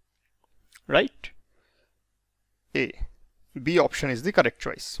Mumbai, right? A. B option is the correct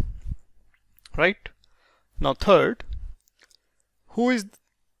choice, right? Now third, who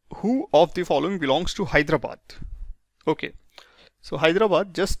of the following belongs to Hyderabad? Okay, so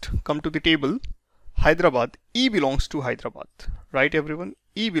Hyderabad, just come to the table. Hyderabad, E belongs to Hyderabad, right everyone?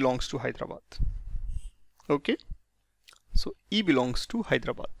 E belongs to Hyderabad. Okay, so E belongs to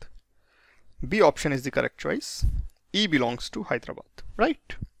Hyderabad. B option is the correct choice. E belongs to Hyderabad,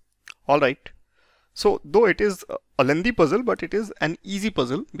 right? All right. So though it is a lengthy puzzle, but it is an easy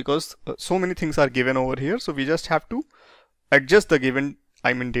puzzle because so many things are given over here. So we just have to adjust the given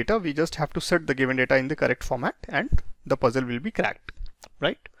data. We just have to set the given data in the correct format and the puzzle will be cracked,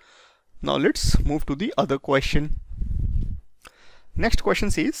 right? Now let's move to the other question. Next question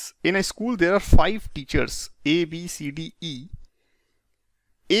says, in a school there are 5 teachers, A, B, C, D, E.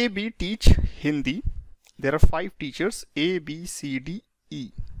 A, B teach Hindi. There are 5 teachers, A, B, C, D,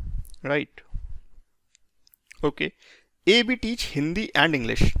 E, right? Okay, A, B teach Hindi and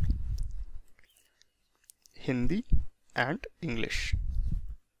English. Hindi and English.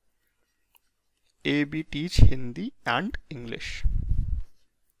 A, B teach Hindi and English.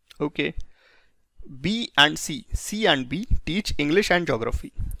 Okay, B and C, C and B teach English and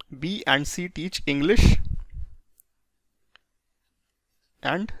geography. B and C teach English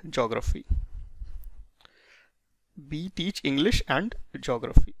and geography. B teach English and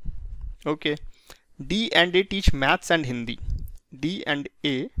geography. Okay, D and A teach maths and Hindi. D and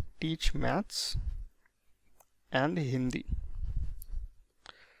A teach maths and Hindi.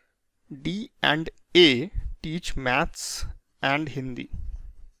 D and A teach maths and Hindi.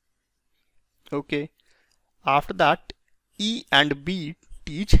 Okay, after that E and B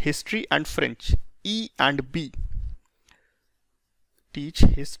teach history and French. E and B teach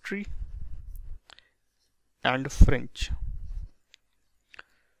history and French.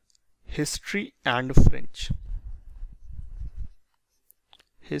 History and French.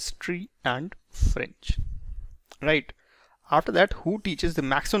 History and French, right? After that, who teaches the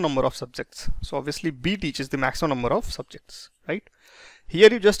maximum number of subjects? So obviously B teaches the maximum number of subjects, right? Here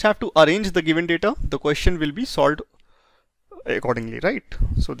you just have to arrange the given data. The question will be solved accordingly, right?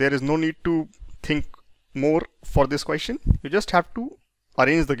 So there is no need to think more for this question. You just have to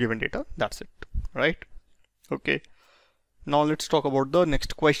arrange the given data. That's it, right? Okay. Now let's talk about the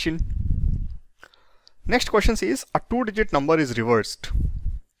next question. Next question says, a 2-digit number is reversed.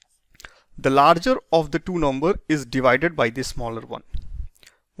 The larger of the two number is divided by the smaller one.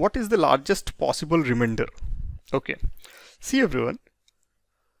 What is the largest possible remainder? Okay, see everyone,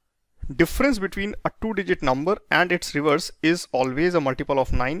 difference between a 2-digit number and its reverse is always a multiple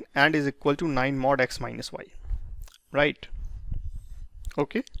of 9 and is equal to 9 mod x minus y, right?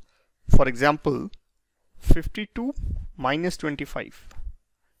 Okay, for example, 52 minus 25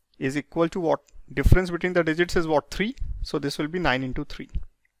 is equal to what? Difference between the digits is what? 3. So this will be 9 into 3.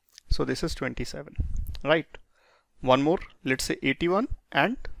 So this is 27, right? One more, let's say 81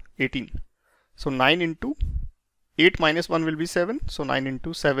 and 18. So 9 into 8 minus 1 will be 7. So 9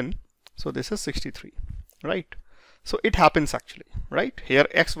 into 7. So this is 63, right? So it happens actually, right? Here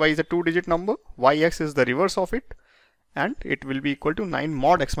xy is a 2-digit number, yx is the reverse of it, and it will be equal to 9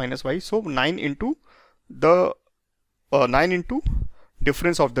 mod x minus y. So 9 into the 9 into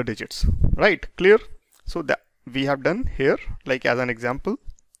difference of the digits, right? Clear? So that we have done here, like as an example,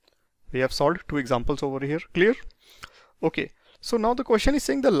 we have solved 2 examples over here. Clear? Okay, so now the question is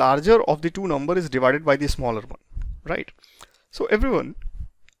saying the larger of the two number is divided by the smaller one, right? So everyone,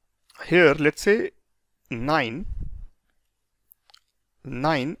 here let's say 9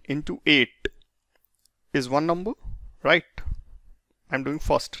 into 8 is one number, right? I'm doing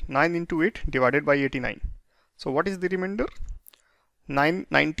first 9 into 8 divided by 89. So what is the remainder?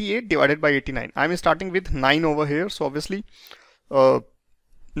 98 divided by 89. I'm starting with 9 over here. So obviously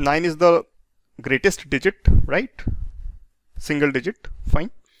 9 is the greatest digit, right? Single digit,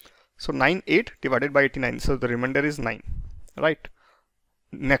 fine. So 98 divided by 89, so the remainder is 9, right?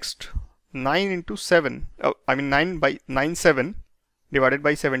 Next, 9 into 7, 9 by 97 divided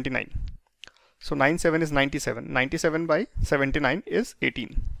by 79. So 97 is 97, 97 by 79 is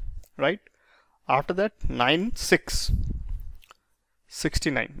 18, right? After that, 96,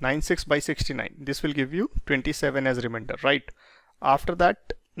 69, 96 by 69, this will give you 27 as remainder, right? After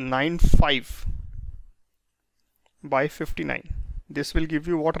that, 95 by 59, this will give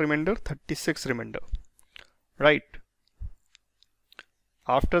you what remainder? 36 remainder, right?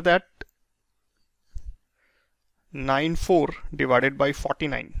 After that, 94 divided by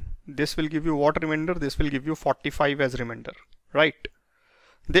 49, this will give you what remainder? This will give you 45 as remainder, right?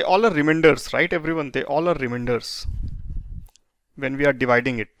 They all are remainders, right everyone? They all are remainders when we are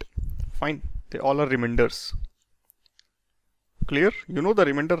dividing it. Fine, they all are remainders. Clear? You know the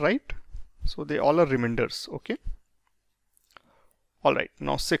remainder, right? So they all are remainders, okay? Alright,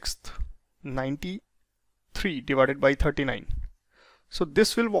 now sixth, 93 divided by 39. So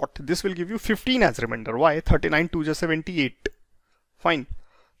this will what? This will give you 15 as remainder. Why? 39 to just 78. Fine.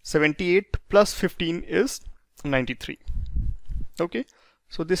 78 plus 15 is 93. Okay.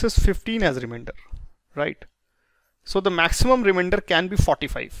 So this is 15 as remainder, right? So the maximum remainder can be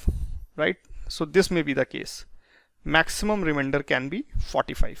 45, right? So this may be the case. Maximum remainder can be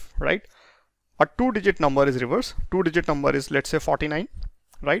 45, right? A 2-digit number is reverse. 2-digit number is, let's say, 49,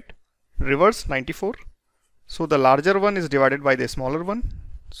 right? Reverse 94. So the larger one is divided by the smaller one.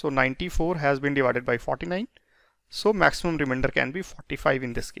 So 94 has been divided by 49. So maximum remainder can be 45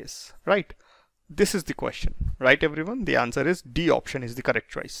 in this case, right? This is the question, right everyone? The answer is D option is the correct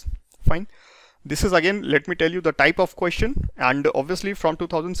choice. Fine. This is again, let me tell you the type of question, and obviously from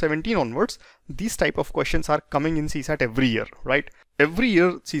 2017 onwards, these type of questions are coming in CSAT every year, right? Every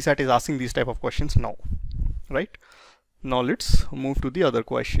year CSAT is asking these type of questions now, right? Now let's move to the other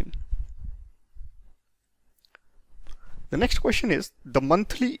question. The next question is, the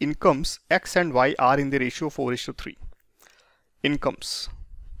monthly incomes X and Y are in the ratio 4:3. Incomes.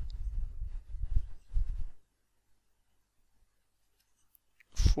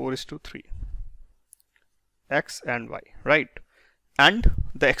 Four is to 3. X and Y, right? And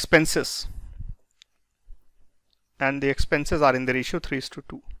the expenses. And the expenses are in the ratio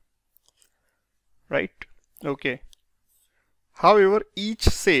 3:2. Right? Okay. However, each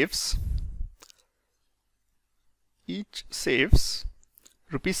saves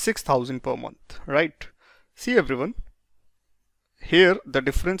rupees 6,000 per month, right? See everyone, here the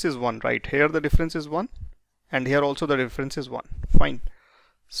difference is 1, right? Here the difference is 1, and here also the difference is 1. Fine.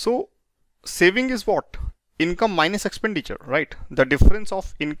 So saving is what? Income minus expenditure, right? The difference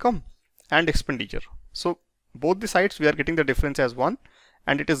of income and expenditure. So both the sides we are getting the difference as 1,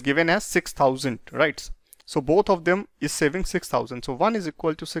 and it is given as 6,000, right? So both of them is saving 6,000. So 1 is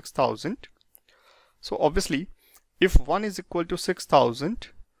equal to 6,000. So obviously, if 1 is equal to 6,000,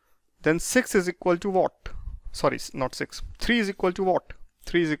 then 6 is equal to what? Sorry, not 6. 3 is equal to what?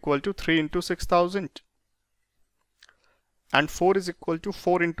 3 is equal to 3 into 6,000. And 4 is equal to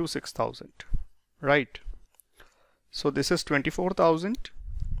 4 into 6,000. Right? So this is 24,000.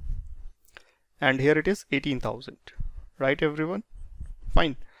 And here it is 18,000. Right, everyone?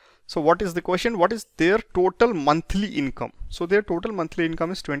 Fine. So what is the question? What is their total monthly income? So their total monthly income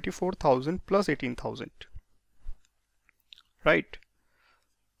is 24,000 plus 18,000. Right?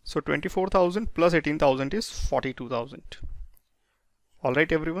 So 24,000 plus 18,000 is 42,000.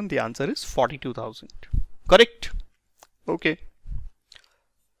 Alright everyone, the answer is 42,000. Correct? Okay.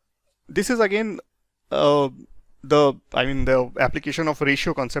 This is again the application of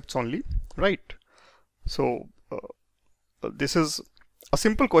ratio concepts only, right? So this is a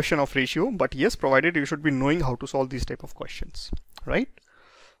simple question of ratio, but yes, provided you should be knowing how to solve these type of questions, right?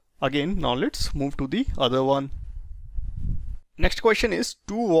 Again, now let's move to the other one. Next question is,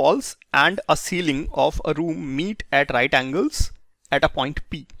 two walls and a ceiling of a room meet at right angles at a point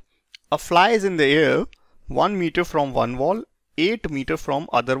P. A fly is in the air 1 meter from one wall, 8 meter from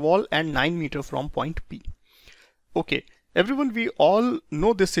other wall, and 9 meter from point P. Okay, everyone, we all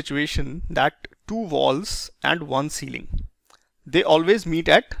know this situation that two walls and one ceiling, they always meet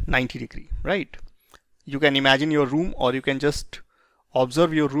at 90 degree, right? You can imagine your room, or you can just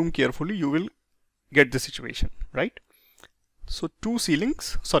observe your room carefully, you will get the situation, right? So two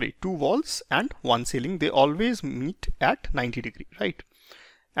walls and one ceiling, they always meet at 90 degree, right?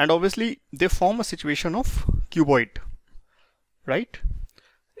 And obviously they form a situation of cuboid, right?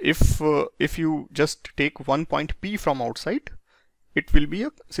 If you just take one point P from outside, it will be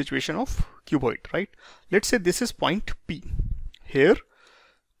a situation of cuboid, right? Let's say this is point P. Here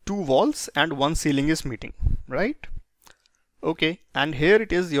two walls and one ceiling is meeting, right? Okay, and here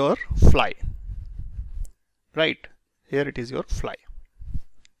it is your fly, right? Here it is your fly.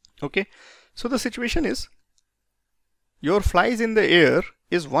 Okay, so the situation is your fly is in the air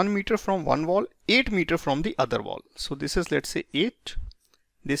is 1 meter from one wall, 8 meter from the other wall. So this is, let's say 8,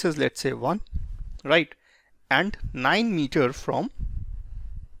 this is, let's say 1, right? And 9 meter from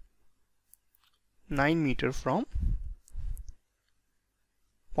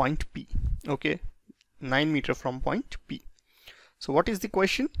point P. Okay, 9 meter from point P. So what is the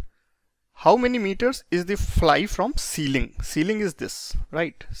question? How many meters is the fly from ceiling? Ceiling is this,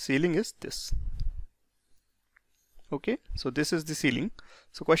 right? Ceiling is this. Okay, so this is the ceiling.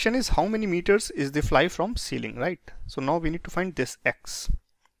 So question is, how many meters is the fly from ceiling, right? So now we need to find this x.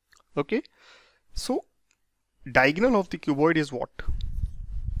 Okay, so diagonal of the cuboid is what?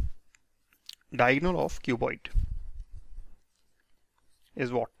 Diagonal of cuboid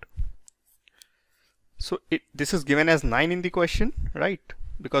is what? So this is given as 9 in the question, right?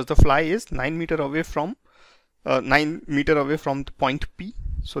 Because the fly is 9 meter away from the point P.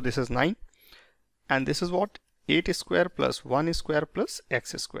 So this is 9, and this is what? 8 square plus 1 square plus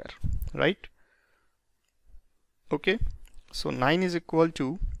x square, right? Okay, so 9 is equal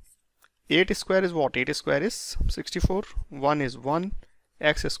to 8 square is what? 8 square is 64, 1 is 1,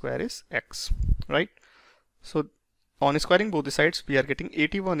 x square is x, right? So on squaring both the sides, we are getting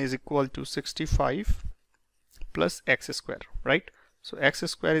 81 is equal to 65 plus x square, right? So x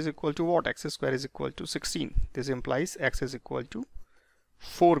square is equal to what? X square is equal to 16. This implies x is equal to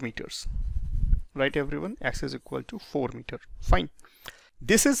 4 meters, right everyone? X is equal to 4 meter. Fine.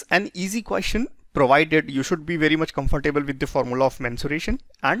 This is an easy question, provided you should be very much comfortable with the formula of mensuration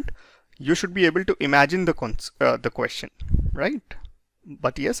and you should be able to imagine the question, right?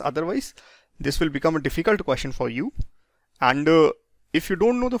 But yes, otherwise this will become a difficult question for you, and if you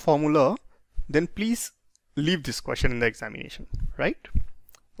don't know the formula, then please leave this question in the examination, right?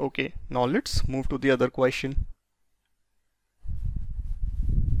 Okay, now let's move to the other question.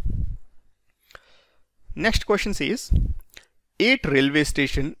 Next question says 8 railway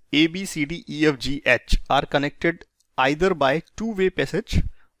station A, B, C, D, E, F, G, H are connected either by two-way passage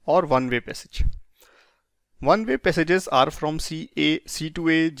or one-way passage. One-way passages are from C to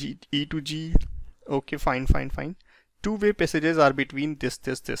A, G, E to G. Okay, fine. Two-way passages are between this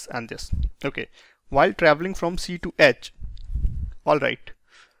and this. Okay, while traveling from C to H. All right.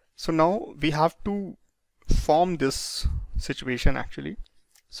 So now we have to form this situation actually.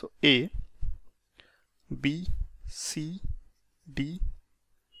 So A, B, C, D,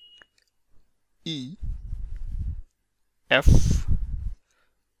 E, F,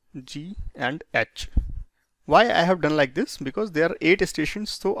 G and H. Why I have done like this? Because there are 8 stations,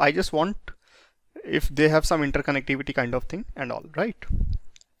 so I just want if they have some interconnectivity kind of thing and all, right?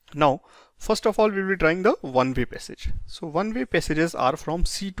 Now first of all we will be trying the one-way passage. So one-way passages are from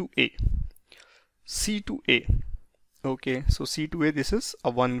C to A. C to A. Okay, so C to A, this is a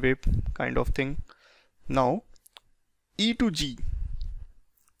one-way kind of thing. Now E to G.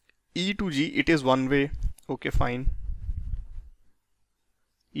 E to G, it is one way. Okay, fine.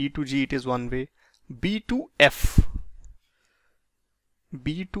 E to G, it is one way. B to F.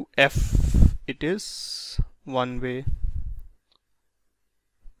 B to F, it is one way,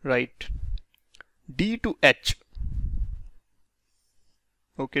 right? D to H.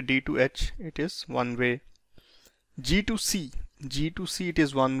 Okay, D to H, it is one way. G to C. G to C, it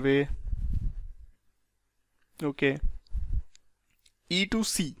is one way. Okay. E to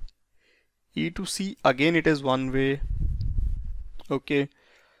C. E to C, again it is one way. Okay.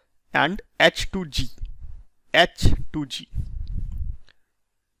 And H to G. H to G.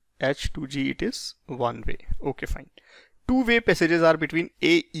 H to G, it is one way. Okay, fine. Two-way passages are between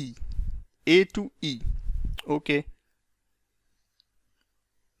A, E. A to E. Okay.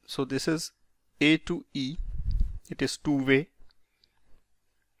 So this is A to E. It is two-way.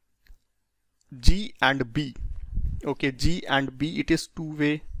 G and B. Okay, G and B, it is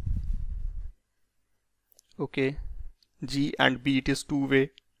two-way. Okay. G and B, it is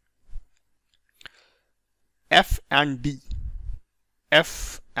two-way. F and D.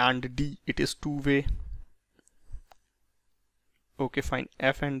 F and D, it is two-way. Okay, fine.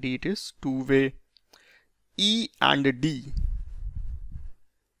 F and D, it is two-way. E and D.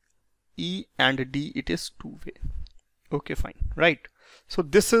 E and D, it is two-way. Okay, fine. Right. So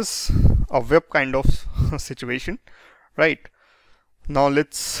this is a web kind of situation, right? Now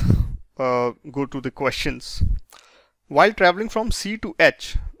let's go to the questions. While traveling from C to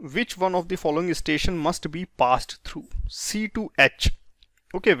H, which one of the following station must be passed through? C to H.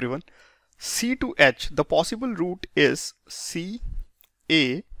 Okay, everyone. C to H, the possible route is C,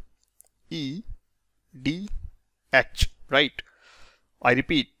 A, E D H, right? I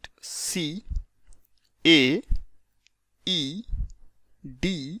repeat, C A E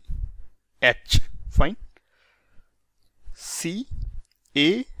D H. Fine. C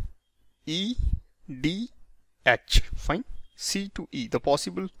A E D H. Fine. C to E, the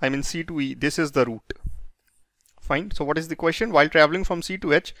possible, C to E, this is the route. Fine. So what is the question? While traveling from C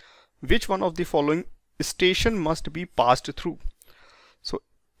to H, which one of the following station must be passed through? So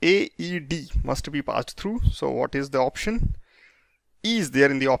A, E, D must be passed through. So what is the option? E is there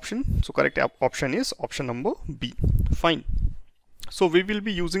in the option. So correct option is option number B. Fine. So we will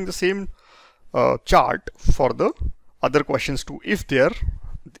be using the same chart for the other questions too, if there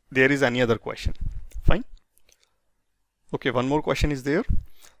is any other question. Fine. Okay, one more question is there.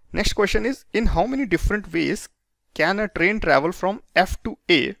 Next question is, in how many different ways can a train travel from F to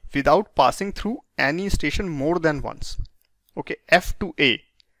A without passing through any station more than once? Okay, F to A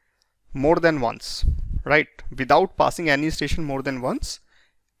more than once, right? Without passing any station more than once,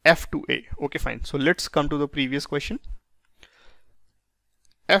 F to A. Okay, fine. So let's come to the previous question.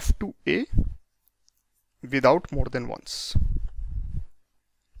 F to A without more than once,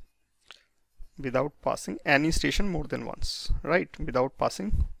 without passing any station more than once, right? Without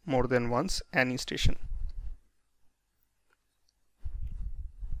passing more than once any station.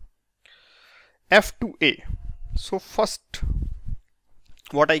 F to A. So first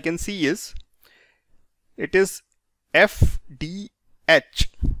what I can see is it is FDH,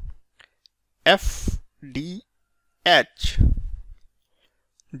 FDH,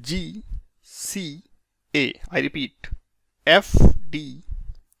 GCA. I repeat, FDH,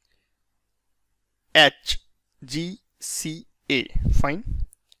 GCA. Fine.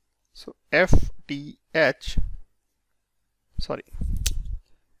 So FDH,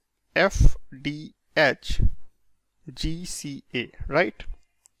 GCA, right?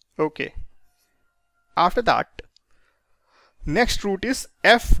 Okay. After that, next route is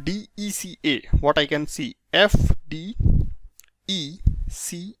FDECA. What I can see, FDECA.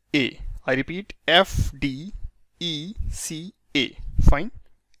 I repeat, FDECA. Fine.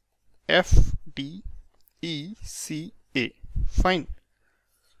 FDECA. Fine.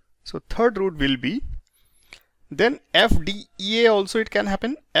 So third route will be, then FDEA also it can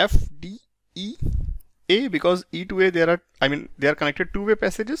happen. FDEA, because E to A they are connected two-way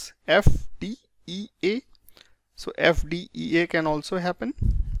passages. FDEA. So FDEA can also happen,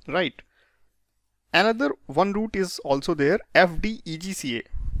 right? Another one route is also there, FDEGCA.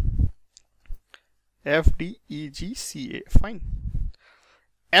 FDEGCA. Fine.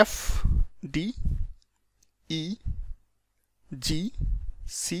 FDEGCA.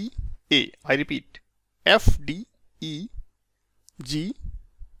 I repeat, FDEGCA,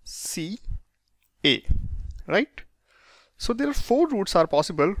 right? So there are four routes are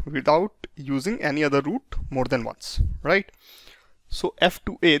possible without using any other route more than once, right? So F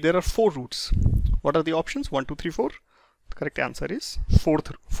to A, there are four routes. What are the options? 1, 2, 3, 4. The correct answer is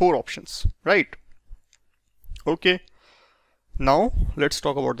four options, right? Okay. Now let's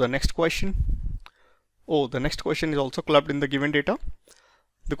talk about the next question. Oh, the next question is also clubbed in the given data.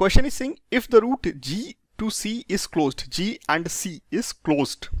 The question is saying, if the route G to C is closed, G and C is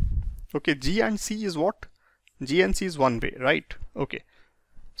closed. Okay, G and C is what? G and C is one way, right? Okay.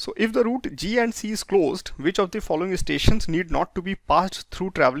 So if the route G and C is closed, which of the following stations need not to be passed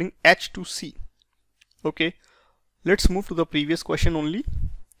through traveling H to C? Okay. Let's move to the previous question only.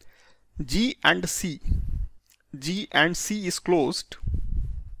 G and C. G and C is closed.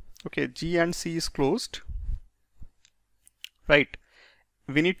 Okay, G and C is closed. Right.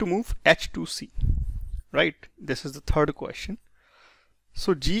 We need to move H to C. Right. This is the third question.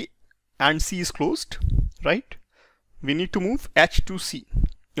 So G and C is closed. Right. We need to move H to C.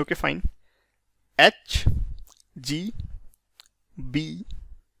 Okay, fine. H, G, B,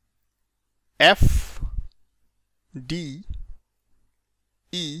 F, D,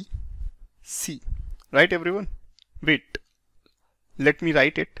 E, C. Right, everyone? Wait. Let me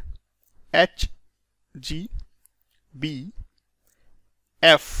write it. H, G, B,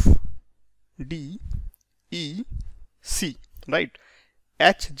 F, D, E, C. Right.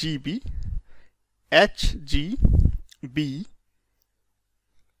 H, G, B, H, G, B,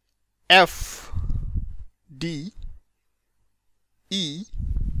 F, D, E,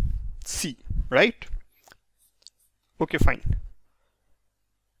 C, right? Okay, fine.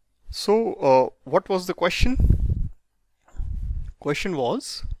 So what was the question? Question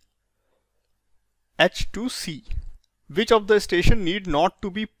was H to C. Which of the station need not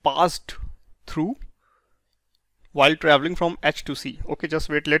to be passed through while traveling from H to C? Okay, just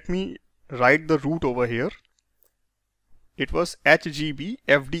wait. Let me write the route over here. it was HGB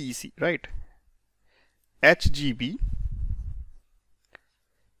FDEC, right? HGB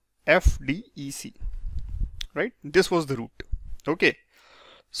FDEC, right? This was the route. Okay,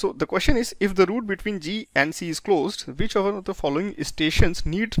 so the question is, if the route between G and C is closed, which of the following stations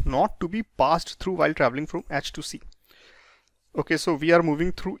need not to be passed through while traveling from H to C? Okay, so we are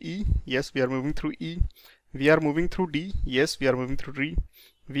moving through E. Yes, we are moving through E. We are moving through D. Yes, we are moving through D.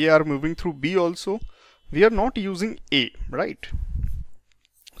 We are moving through B also. We are not using A, right?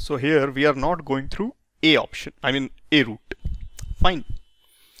 So here we are not going through A option, I mean A route. Fine.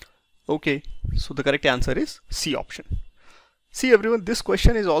 Okay, so the correct answer is C option. See everyone, this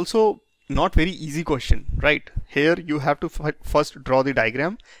question is also not very easy question, right? Here you have to first draw the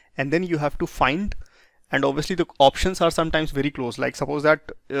diagram and then you have to find, and obviously the options are sometimes very close. Like suppose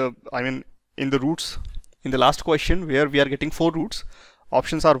that, I mean in the routes, in the last question where we are getting 4 routes,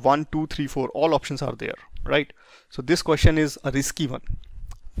 options are 1, 2, 3, 4, all options are there, right? So this question is a risky one.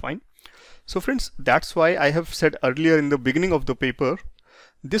 Fine. So friends, that's why I have said earlier in the beginning of the paper,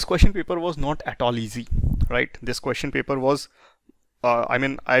 this question paper was not at all easy, right? This question paper was, I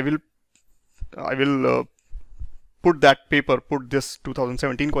mean, I will put this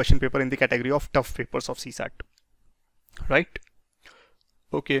 2017 question paper in the category of tough papers of CSAT, right?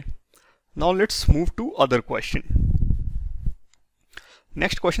 Okay, now let's move to other question.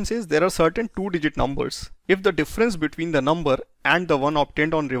 Next question says, there are certain 2-digit numbers. If the difference between the number and the one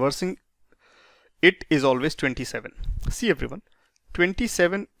obtained on reversing it is always 27. See everyone,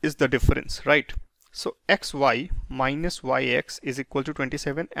 27 is the difference, right? So xy minus yx is equal to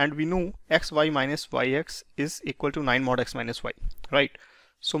 27, and we know xy minus yx is equal to 9 mod x minus y, right?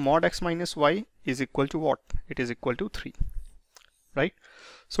 So mod x minus y is equal to what? It is equal to 3, right?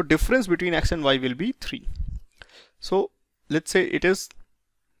 So difference between x and y will be 3. So let's say it is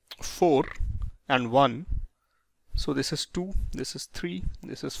 4 and 1. So this is 2, this is 3,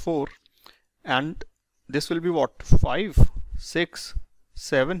 this is 4, and this will be what? 5, 6,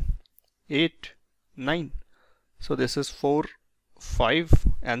 7, 8, 9. So this is 4, 5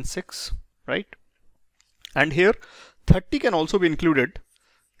 and 6, right? And here 30 can also be included.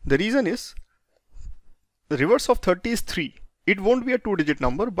 The reason is the reverse of 30 is 3. It won't be a 2-digit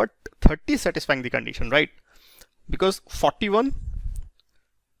number, but 30 is satisfying the condition, right? Because 41,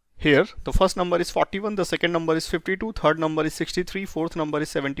 here the first number is 41, the second number is 52, third number is 63, fourth number is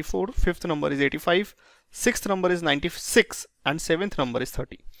 74, fifth number is 85, sixth number is 96, and seventh number is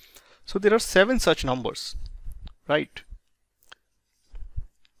 30. So there are 7 such numbers, right,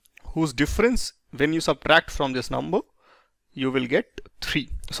 whose difference when you subtract from this number, you will get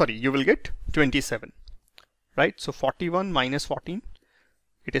 27, right? So 41 minus 14,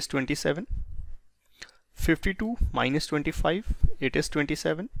 it is 27. 52 minus 25, it is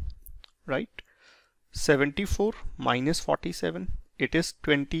 27, right? 74 minus 47, it is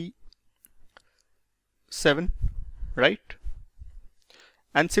 27, right?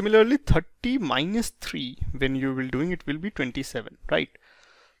 And similarly 30 minus 3, when you will doing it, will be 27, right?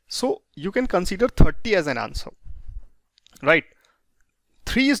 So you can consider 30 as an answer, right?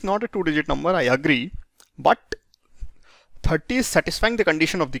 3 is not a 2-digit number, I agree, but 30 is satisfying the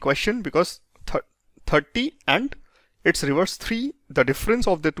condition of the question, because 30 and its reverse 3, the difference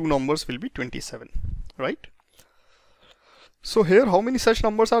of the two numbers will be 27, right? So here how many such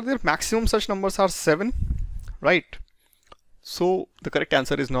numbers are there? Maximum such numbers are 7, right? So the correct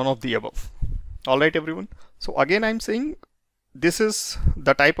answer is none of the above. All right everyone, so again I'm saying this is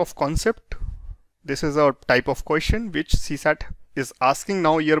the type of concept, this is a type of question which CSAT is asking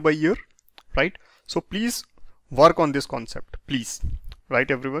now year by year, right? So please work on this concept, please,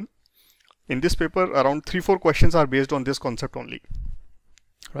 right everyone? In this paper around 3-4 questions are based on this concept only,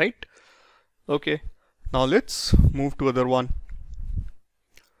 right? Okay, now let's move to other one.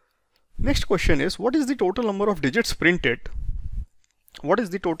 Next question is, what is the total number of digits printed? What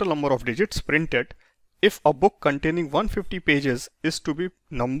is the total number of digits printed if a book containing 150 pages is to be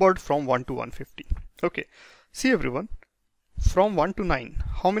numbered from 1 to 150? Okay, see everyone, from 1 to 9,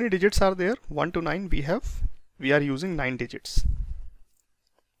 how many digits are there? 1 to 9 we are using 9 digits,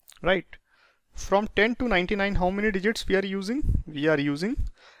 right? From 10 to 99, how many digits we are using? We are using,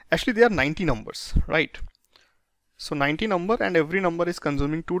 actually there are 90 numbers, right? So 90 number, and every number is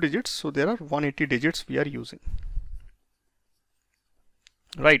consuming 2 digits, so there are 180 digits we are using,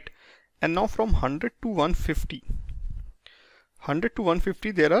 right? And now from 100 to 150, 100 to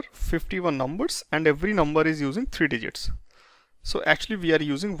 150 there are 51 numbers, and every number is using 3 digits. So actually we are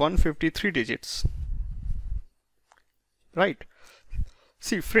using 153 digits, right?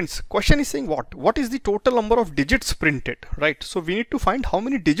 See friends, question is saying what is the total number of digits printed, right? So we need to find how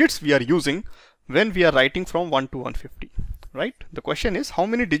many digits we are using when we are writing from 1 to 150. right? The question is how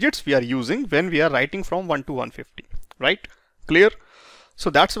many digits we are using when we are writing from 1 to 150, right? Clear? So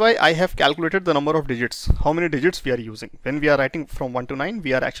that's why I have calculated the number of digits, how many digits we are using. When we are writing from 1 to 9,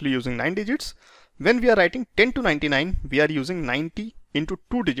 we are actually using 9 digits. When we are writing 10 to 99, we are using 90 into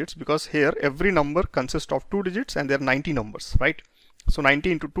 2 digits, because here every number consists of 2 digits and there are 90 numbers, right? So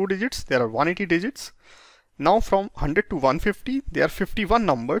 90 into 2 digits, there are 180 digits. Now from 100 to 150, there are 51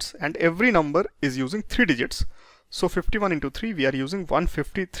 numbers and every number is using 3 digits. So 51 into 3, we are using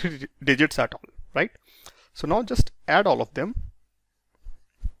 153 digits at all, right? So now just add all of them,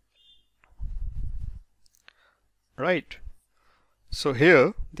 right? So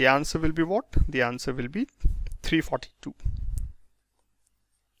here the answer will be what? The answer will be 342,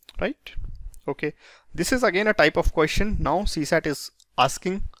 right? Okay, this is again a type of question. Now CSAT is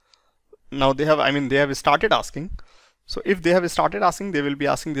asking. Now they have started asking. So if they have started asking, they will be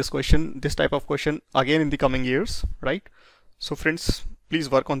asking this question, this type of question again in the coming years, right? So friends, please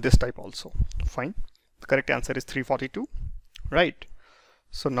work on this type also. Fine. The correct answer is 342, right?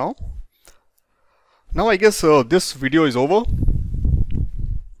 So now I guess this video is over.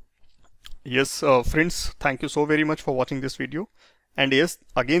 Yes, friends, thank you so very much for watching this video. And yes,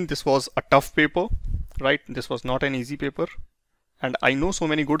 again, this was a tough paper, right? This was not an easy paper. And I know so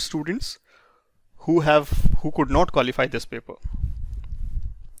many good students who could not qualify this paper,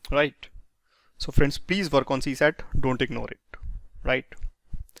 right? So friends, please work on CSAT. Don't ignore it, right?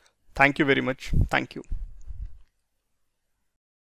 Thank you very much. Thank you.